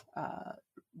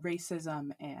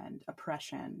racism and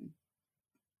oppression,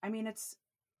 I mean, it's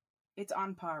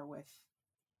on par with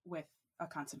a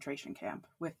concentration camp,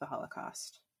 with the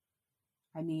Holocaust.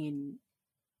 I mean,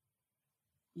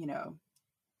 you know,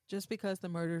 just because the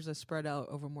murders are spread out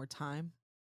over more time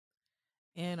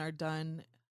and are done,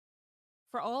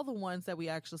 for all the ones that we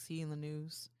actually see in the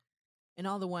news and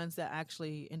all the ones that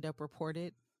actually end up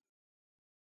reported,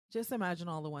 just imagine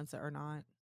all the ones that are not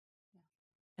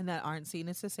and that aren't seen.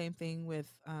 It's the same thing with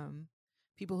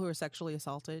people who are sexually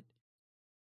assaulted,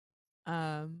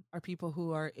 or people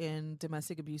who are in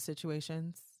domestic abuse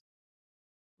situations,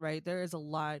 right? There is a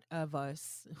lot of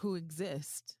us who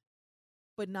exist,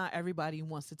 but not everybody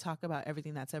wants to talk about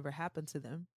everything that's ever happened to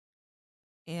them.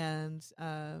 And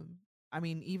I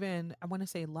mean, even I want to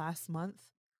say last month,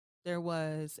 there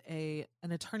was an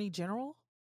attorney general.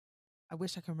 I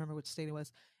wish I could remember which state it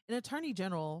was. An attorney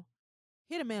general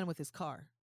hit a man with his car,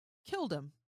 killed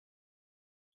him,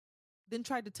 then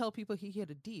tried to tell people he hit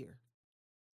a deer.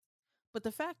 But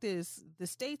the fact is, the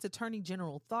state's attorney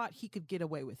general thought he could get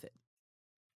away with it,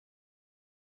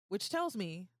 which tells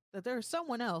me that there is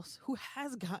someone else who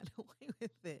has gotten away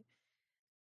with it.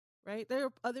 Right? There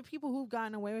are other people who've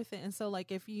gotten away with it. And so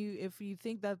like if you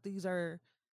think that these are,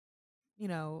 you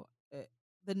know,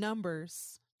 the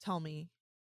numbers tell me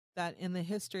that in the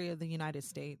history of the United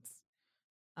States,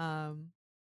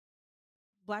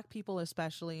 Black people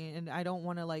especially, and I don't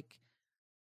want to like,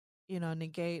 you know,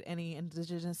 negate any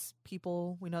Indigenous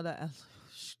people. We know that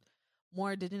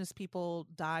more Indigenous people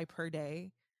die per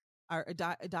day, or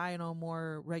die at a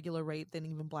more regular rate than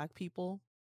even Black people.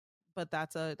 But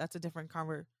that's a different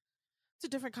it's a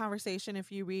different conversation.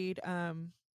 If you read,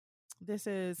 this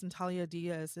is Natalie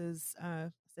Diaz's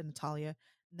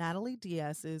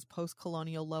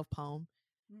post-colonial love poem.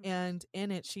 And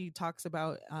in it, she talks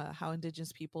about how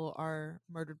Indigenous people are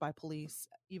murdered by police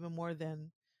even more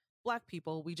than Black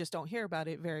people. We just don't hear about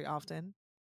it very often.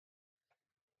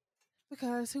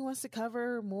 Because who wants to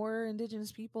cover more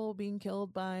Indigenous people being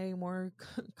killed by more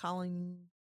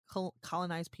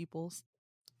colonized peoples?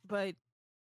 But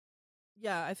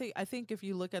yeah, I think if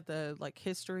you look at the like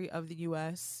history of the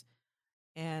U.S.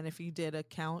 and if you did a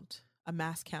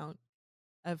mass count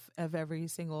of every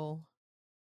single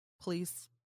police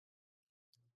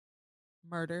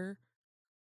murder,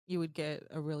 you would get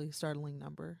a really startling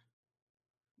number.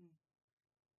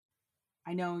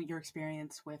 I know your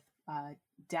experience with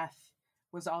death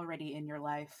was already in your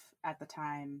life at the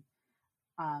time.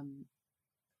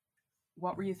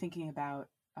 What were you thinking about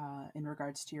in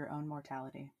regards to your own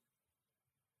mortality?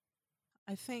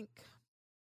 I think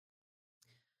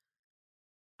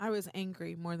I was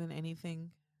angry more than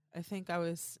anything. I think I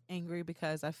was angry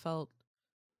because I felt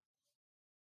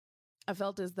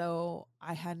as though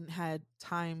I hadn't had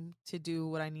time to do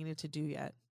what I needed to do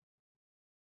yet.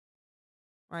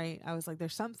 Right? I was like,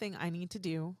 there's something I need to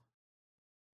do,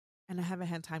 and I haven't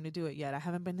had time to do it yet. I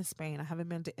haven't been to Spain. I haven't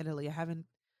been to Italy. I haven't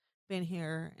been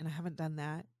here, and I haven't done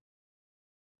that.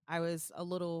 I was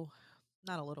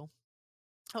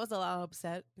I was a lot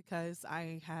upset because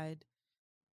I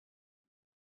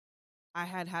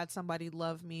had somebody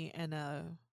love me in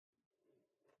a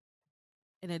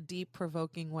deep,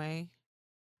 provoking way.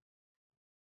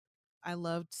 I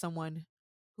loved someone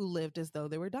who lived as though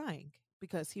they were dying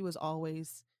because he was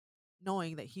always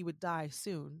knowing that he would die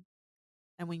soon.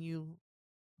 And when you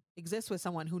exist with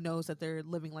someone who knows that they're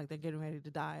living like they're getting ready to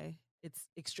die, it's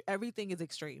everything is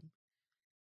extreme.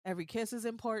 Every kiss is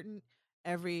important.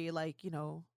 Every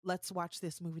let's watch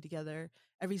this movie together.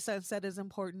 Every sunset is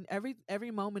important.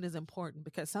 Every moment is important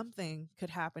because something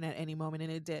could happen at any moment,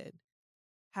 and it did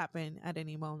happen at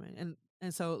any moment.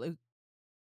 And so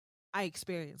I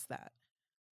experienced that.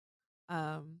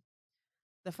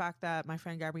 the fact that my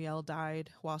friend Gabrielle died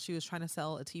while she was trying to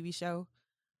sell a TV show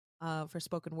for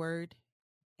spoken word.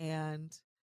 And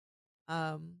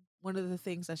one of the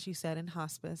things that she said in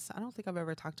hospice, I don't think I've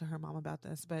ever talked to her mom about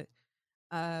this, but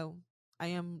uh, I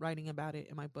am writing about it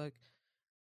in my book.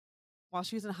 While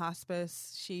she was in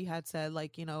hospice, she had said,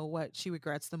 like, you know, what she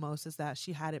regrets the most is that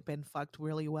she hadn't been fucked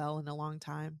really well in a long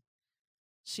time.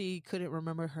 She couldn't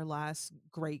remember her last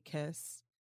great kiss,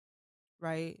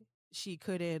 right? She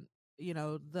couldn't, you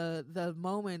know, the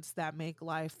moments that make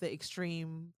life the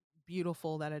extreme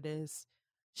beautiful that it is,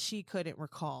 she couldn't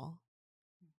recall.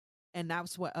 And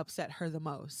that's what upset her the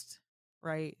most,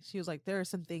 right? She was like, there are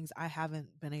some things I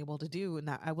haven't been able to do and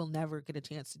that I will never get a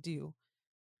chance to do.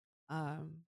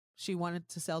 She wanted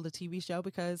to sell the TV show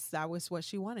because that was what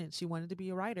she wanted. She wanted to be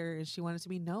a writer and she wanted to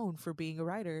be known for being a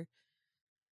writer.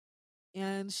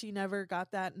 And she never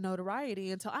got that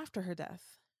notoriety until after her death.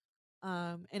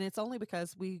 And it's only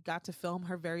because we got to film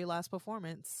her very last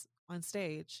performance on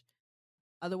stage.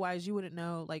 Otherwise, you wouldn't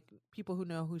know, like, people who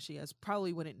know who she is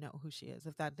probably wouldn't know who she is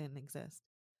if that didn't exist.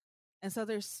 And so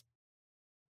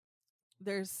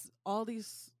there's all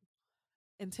these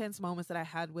intense moments that I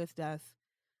had with death.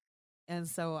 And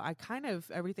so I kind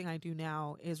of, everything I do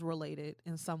now is related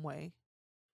in some way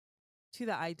to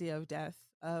the idea of death,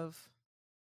 of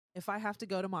if I have to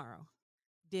go tomorrow,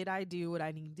 did I do what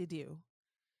I need to do?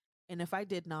 And if I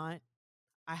did not,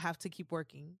 I have to keep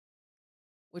working,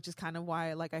 which is kind of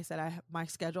why, like I said, my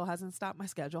schedule hasn't stopped. My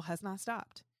schedule has not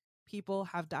stopped. People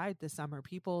have died this summer.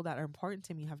 People that are important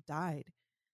to me have died.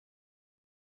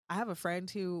 I have a friend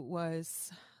who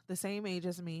was the same age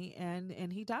as me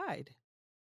and he died.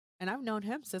 And I've known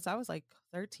him since I was like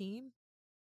 13.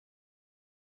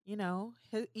 You know,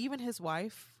 even his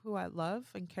wife, who I love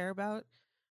and care about,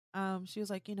 she was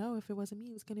like, you know, if it wasn't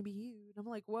me, it was going to be you. And I'm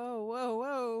like, whoa, whoa,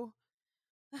 whoa.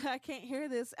 I can't hear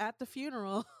this at the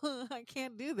funeral. I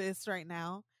can't do this right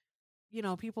now. You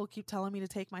know, people keep telling me to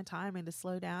take my time and to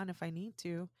slow down if I need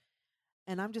to.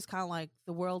 And I'm just kind of like,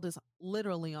 the world is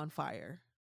literally on fire.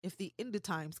 If the end of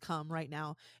times come right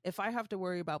now, if I have to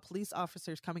worry about police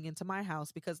officers coming into my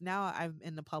house because now I'm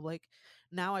in the public,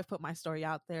 now I've put my story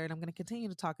out there and I'm going to continue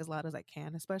to talk as loud as I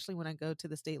can, especially when I go to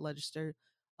the state legislative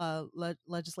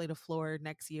floor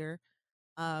next year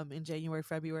in January,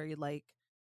 February. Like,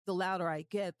 the louder I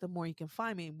get, the more you can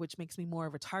find me, which makes me more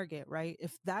of a target, right?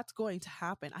 If that's going to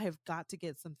happen, I have got to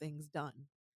get some things done.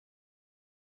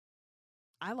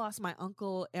 I lost my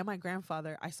uncle and my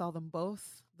grandfather. I saw them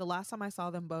both. The last time I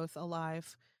saw them both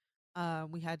alive,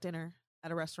 we had dinner at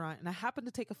a restaurant and I happened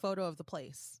to take a photo of the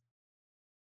place.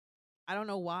 I don't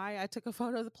know why I took a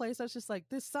photo of the place. I was just like,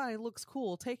 this sign looks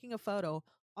cool. Taking a photo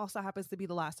also happens to be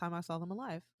the last time I saw them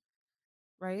alive.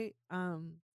 Right?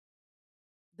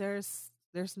 There's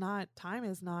not, time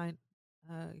is not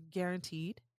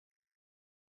guaranteed.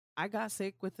 I got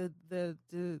sick with the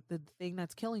thing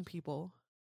that's killing people.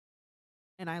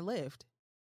 And I lived.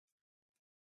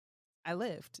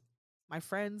 My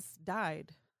friends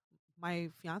died. My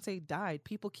fiance died.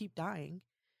 People keep dying.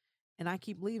 And I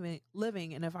keep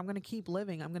living. And if I'm going to keep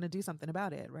living, I'm going to do something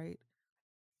about it, right?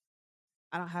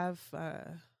 I don't have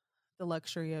the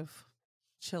luxury of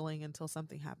chilling until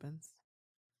something happens.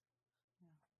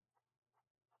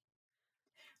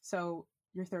 So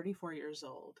you're 34 years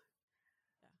old.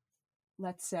 Yeah.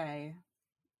 Let's say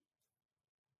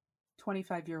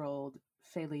 25-year-old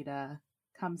Felita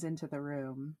comes into the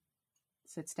room,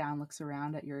 sits down, looks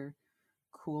around at your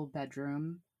cool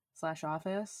bedroom /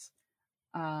 office,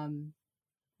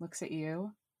 looks at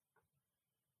you.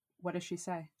 What does she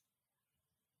say?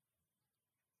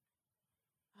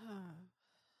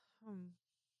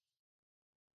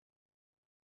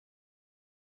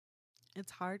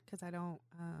 It's hard because I don't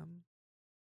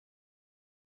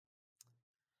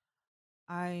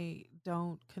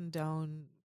condone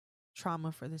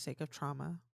trauma for the sake of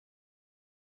trauma.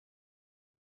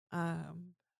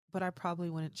 But I probably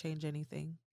wouldn't change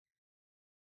anything.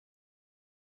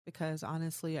 Because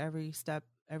honestly,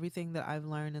 everything that I've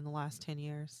learned in the last 10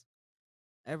 years,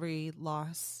 every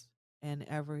loss and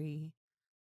every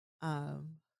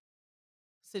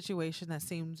situation that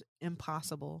seemed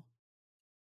impossible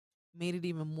made it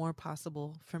even more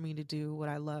possible for me to do what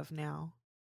I love now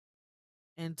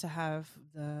and to have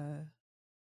the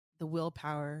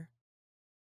willpower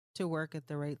to work at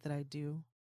the rate that I do.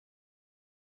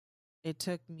 It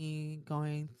took me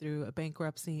going through a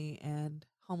bankruptcy and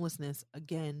homelessness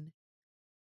again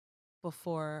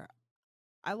before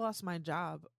I lost my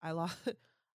job.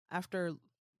 After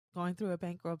going through a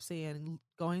bankruptcy and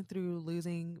going through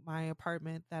losing my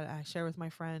apartment that I share with my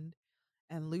friend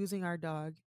and losing our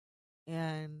dog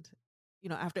and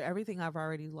after everything I've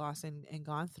already lost and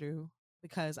gone through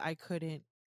because I couldn't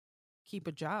keep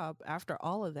a job after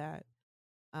all of that.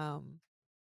 Um,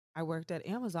 I worked at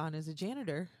Amazon as a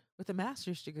janitor with a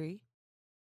master's degree,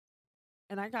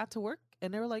 and I got to work,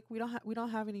 and they were like, we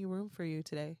don't have any room for you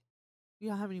today. We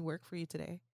don't have any work for you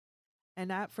today." And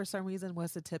that, for some reason,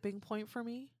 was the tipping point for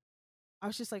me. I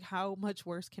was just like, how much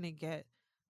worse can it get?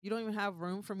 You don't even have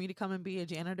room for me to come and be a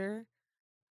janitor.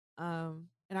 And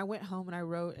I went home and I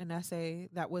wrote an essay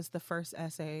that was the first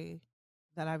essay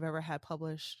that I've ever had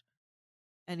published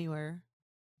anywhere.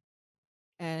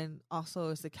 And also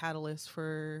is the catalyst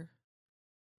for,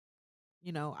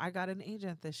 I got an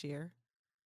agent this year.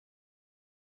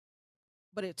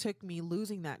 But it took me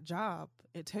losing that job.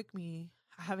 It took me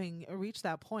having reached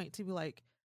that point to be like,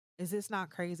 is this not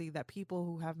crazy that people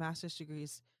who have master's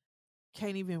degrees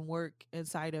can't even work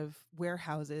inside of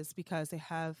warehouses because they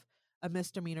have a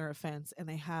misdemeanor offense and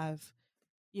they have,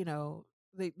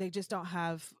 they just don't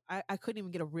have, I couldn't even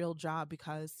get a real job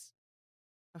because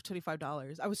of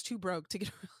 $25. I was too broke to get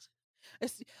a real,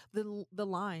 it's the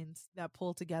lines that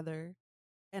pull together,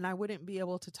 and I wouldn't be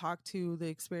able to talk to the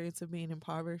experience of being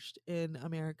impoverished in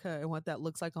America and what that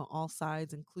looks like on all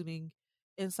sides, including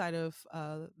inside of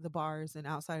the bars and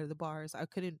outside of the bars. I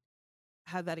couldn't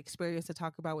have that experience to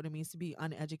talk about what it means to be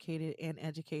uneducated and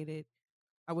educated,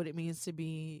 or what it means to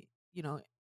be,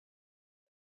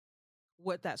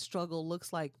 what that struggle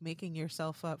looks like, making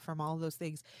yourself up from all those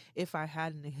things. If I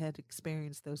hadn't had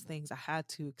experienced those things, I had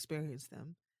to experience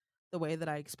them the way that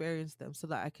I experienced them so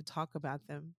that I could talk about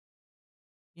them.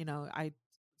 I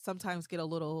sometimes get a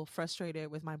little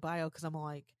frustrated with my bio because I'm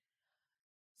like,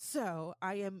 so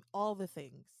I am all the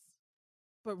things,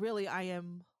 but really I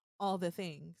am all the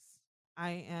things.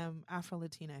 I am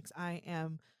Afro-Latinx. I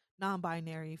am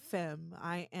non-binary femme.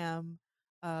 I am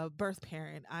a birth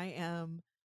parent. I am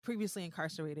previously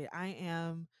incarcerated. I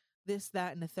am this,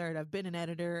 that, and the third. I've been an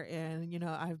editor, and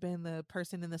I've been the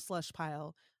person in the slush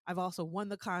pile. I've also won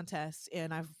the contest,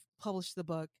 and I've published the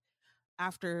book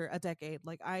after a decade.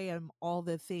 Like, I am all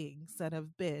the things that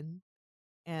have been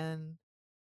and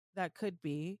that could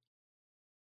be.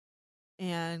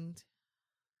 And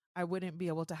I wouldn't be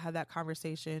able to have that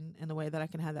conversation in the way that I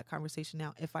can have that conversation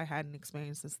now if I hadn't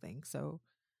experienced this thing. So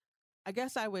I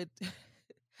guess I would,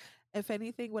 if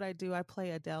anything, what I do, I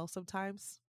play Adele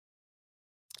sometimes.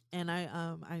 And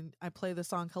I play the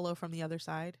song Hello from the Other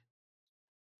Side.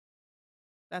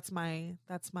 That's my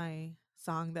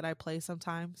song that I play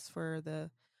sometimes for the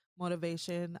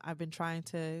motivation. I've been trying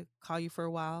to call you for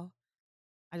a while.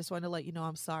 I just wanted to let you know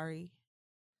I'm sorry.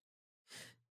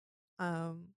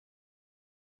 I'm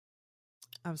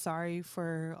sorry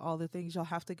for all the things you'll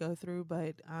have to go through,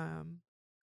 but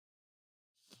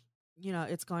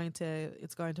it's going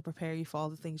to prepare you for all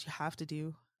the things you have to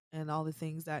do and all the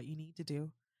things that you need to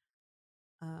do.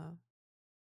 I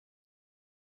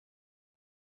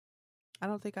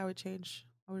don't think I wouldn't change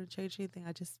anything.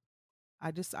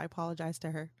 I apologize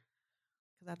to her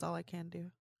because that's all I can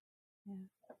do. Yeah.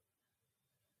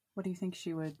 What do you think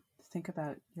she would think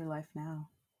about your life now?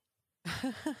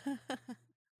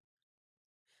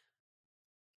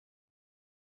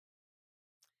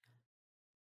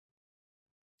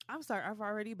 I'm sorry, I've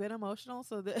already been emotional,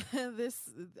 so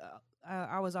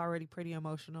I was already pretty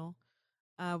emotional,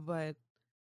 but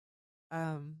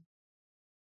I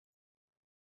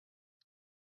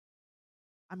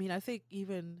mean, I think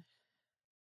even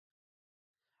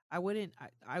I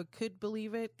could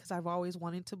believe it because I've always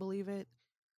wanted to believe it,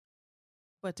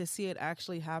 but to see it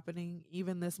actually happening,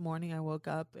 even this morning, I woke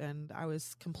up and I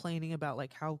was complaining about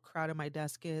like how crowded my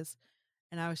desk is,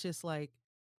 and I was just like,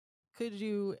 could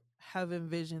you have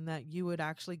envisioned that you would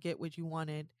actually get what you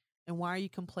wanted? And why are you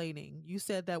complaining? You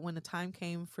said that when the time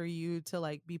came for you to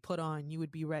like be put on, you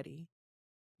would be ready.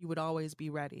 You would always be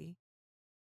ready.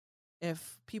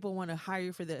 If people want to hire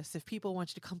you for this, if people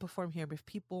want you to come perform here, if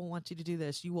people want you to do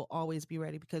this, you will always be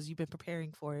ready because you've been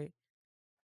preparing for it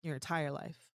your entire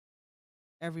life,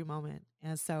 every moment.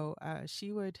 And so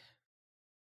she would,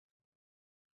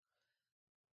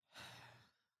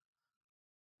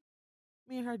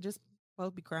 me and her just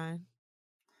both be crying,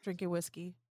 drinking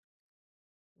whiskey.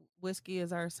 Whiskey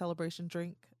is our celebration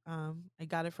drink. I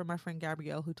got it from my friend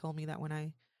Gabrielle, who told me that when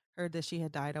I heard that she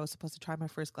had died, I was supposed to try my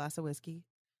first glass of whiskey.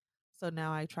 So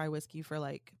now I try whiskey for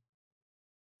like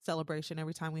celebration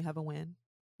every time we have a win.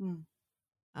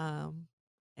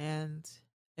 And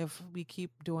if we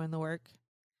keep doing the work,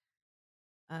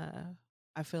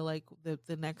 I feel like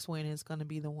the next win is going to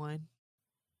be the one.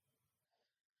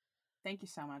 Thank you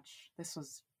so much. This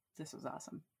was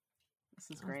awesome. This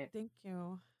is great. Thank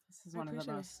you. This is one of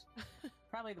the most,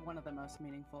 probably one of the most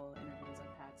meaningful interviews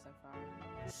I've had Jackson from?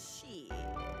 Shit.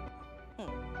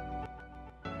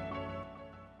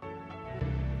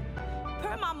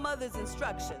 Per my mother's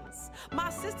instructions, my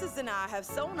sisters and I have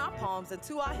sewn our palms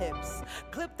into our hips,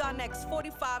 clipped our necks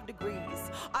 45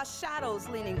 degrees, our shadows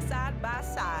leaning side by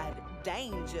side.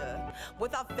 Danger.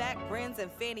 With our fat grins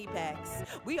and fanny packs,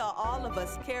 we are all of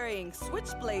us carrying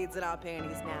switchblades in our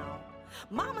panties now.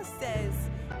 Mama says,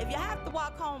 if you have to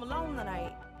walk home alone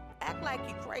tonight, act like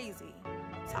you're crazy.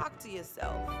 Talk to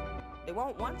yourself. They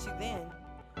won't want you then.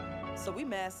 So we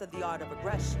master the art of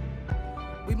aggression.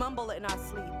 We mumble in our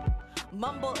sleep,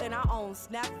 mumble in our own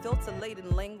snap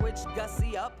filter-laden language,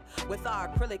 gussy up with our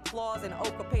acrylic claws and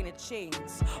ochre-painted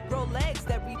chains, grow legs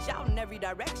that reach out in every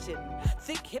direction,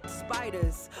 thick hip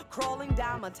spiders crawling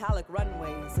down metallic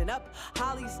runways and up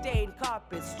holly-stained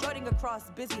carpets, strutting across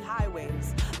busy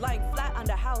highways, lying flat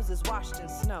under houses washed in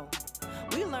snow.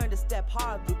 We learn to step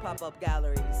hard through pop-up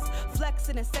galleries,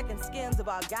 flexing in second skins of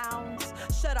our gowns,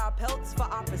 shut our pelts for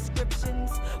our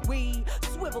prescriptions. We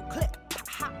swivel, click,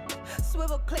 hop,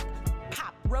 swivel, click,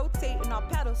 pop, rotating our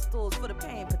pedal stools for the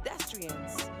paying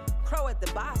pedestrians, crow at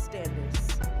the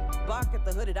bystanders, bark at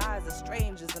the hooded eyes of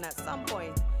strangers, and at some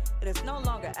point, it is no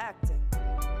longer acting.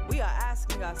 We are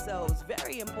asking ourselves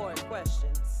very important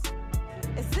questions.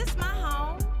 Is this my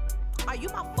home? Are you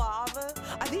my father?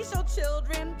 Are these your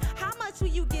children? How much will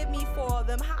you give me for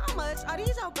them? How much are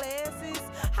these your glasses?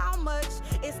 How much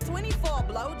is 20 for a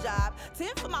blowjob?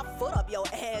 10 for my foot up your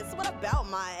ass. What about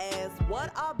my ass?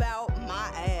 What about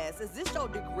my ass? Is this your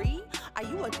degree? Are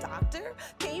you a doctor?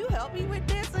 Can you help me with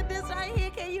this or this right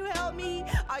here? Can you help me?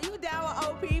 Are you down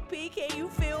with OPP? Can you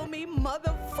feel me?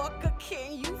 Motherfucker,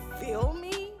 can you feel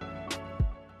me?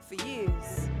 For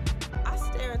years, I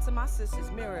stare into my sister's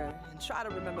mirror and try to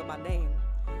remember my name.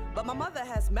 But my mother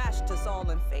has mashed us all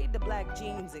in fade to black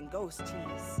jeans and ghost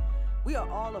tees. We are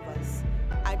all of us,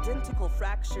 identical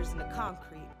fractures in the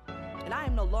concrete. And I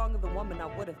am no longer the woman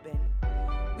I would have been.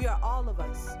 We are all of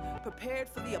us, prepared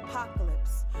for the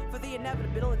apocalypse, for the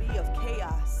inevitability of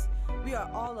chaos. We are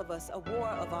all of us a war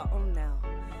of our own now.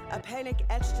 A panic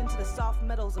etched into the soft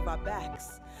metals of our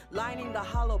backs, lining the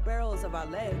hollow barrels of our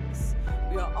legs.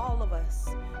 We are all of us,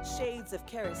 shades of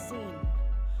kerosene,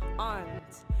 armed,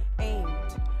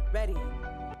 aimed, ready.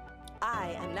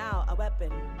 I am now a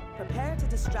weapon, prepared to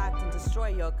distract and destroy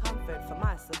your comfort for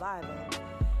my survival.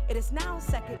 It is now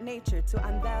second nature to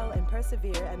unveil and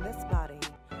persevere in this body.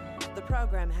 The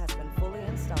program has been fully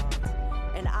installed,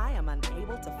 and I am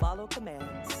unable to follow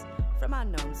commands from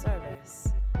unknown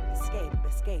servers. Escape,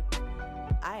 escape.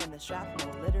 I am the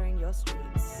shrapnel littering your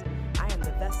streets. I am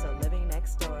the vessel living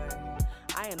next door.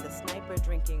 I am the sniper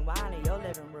drinking wine in your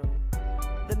living room.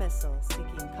 The missile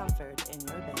seeking comfort in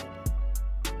your bed.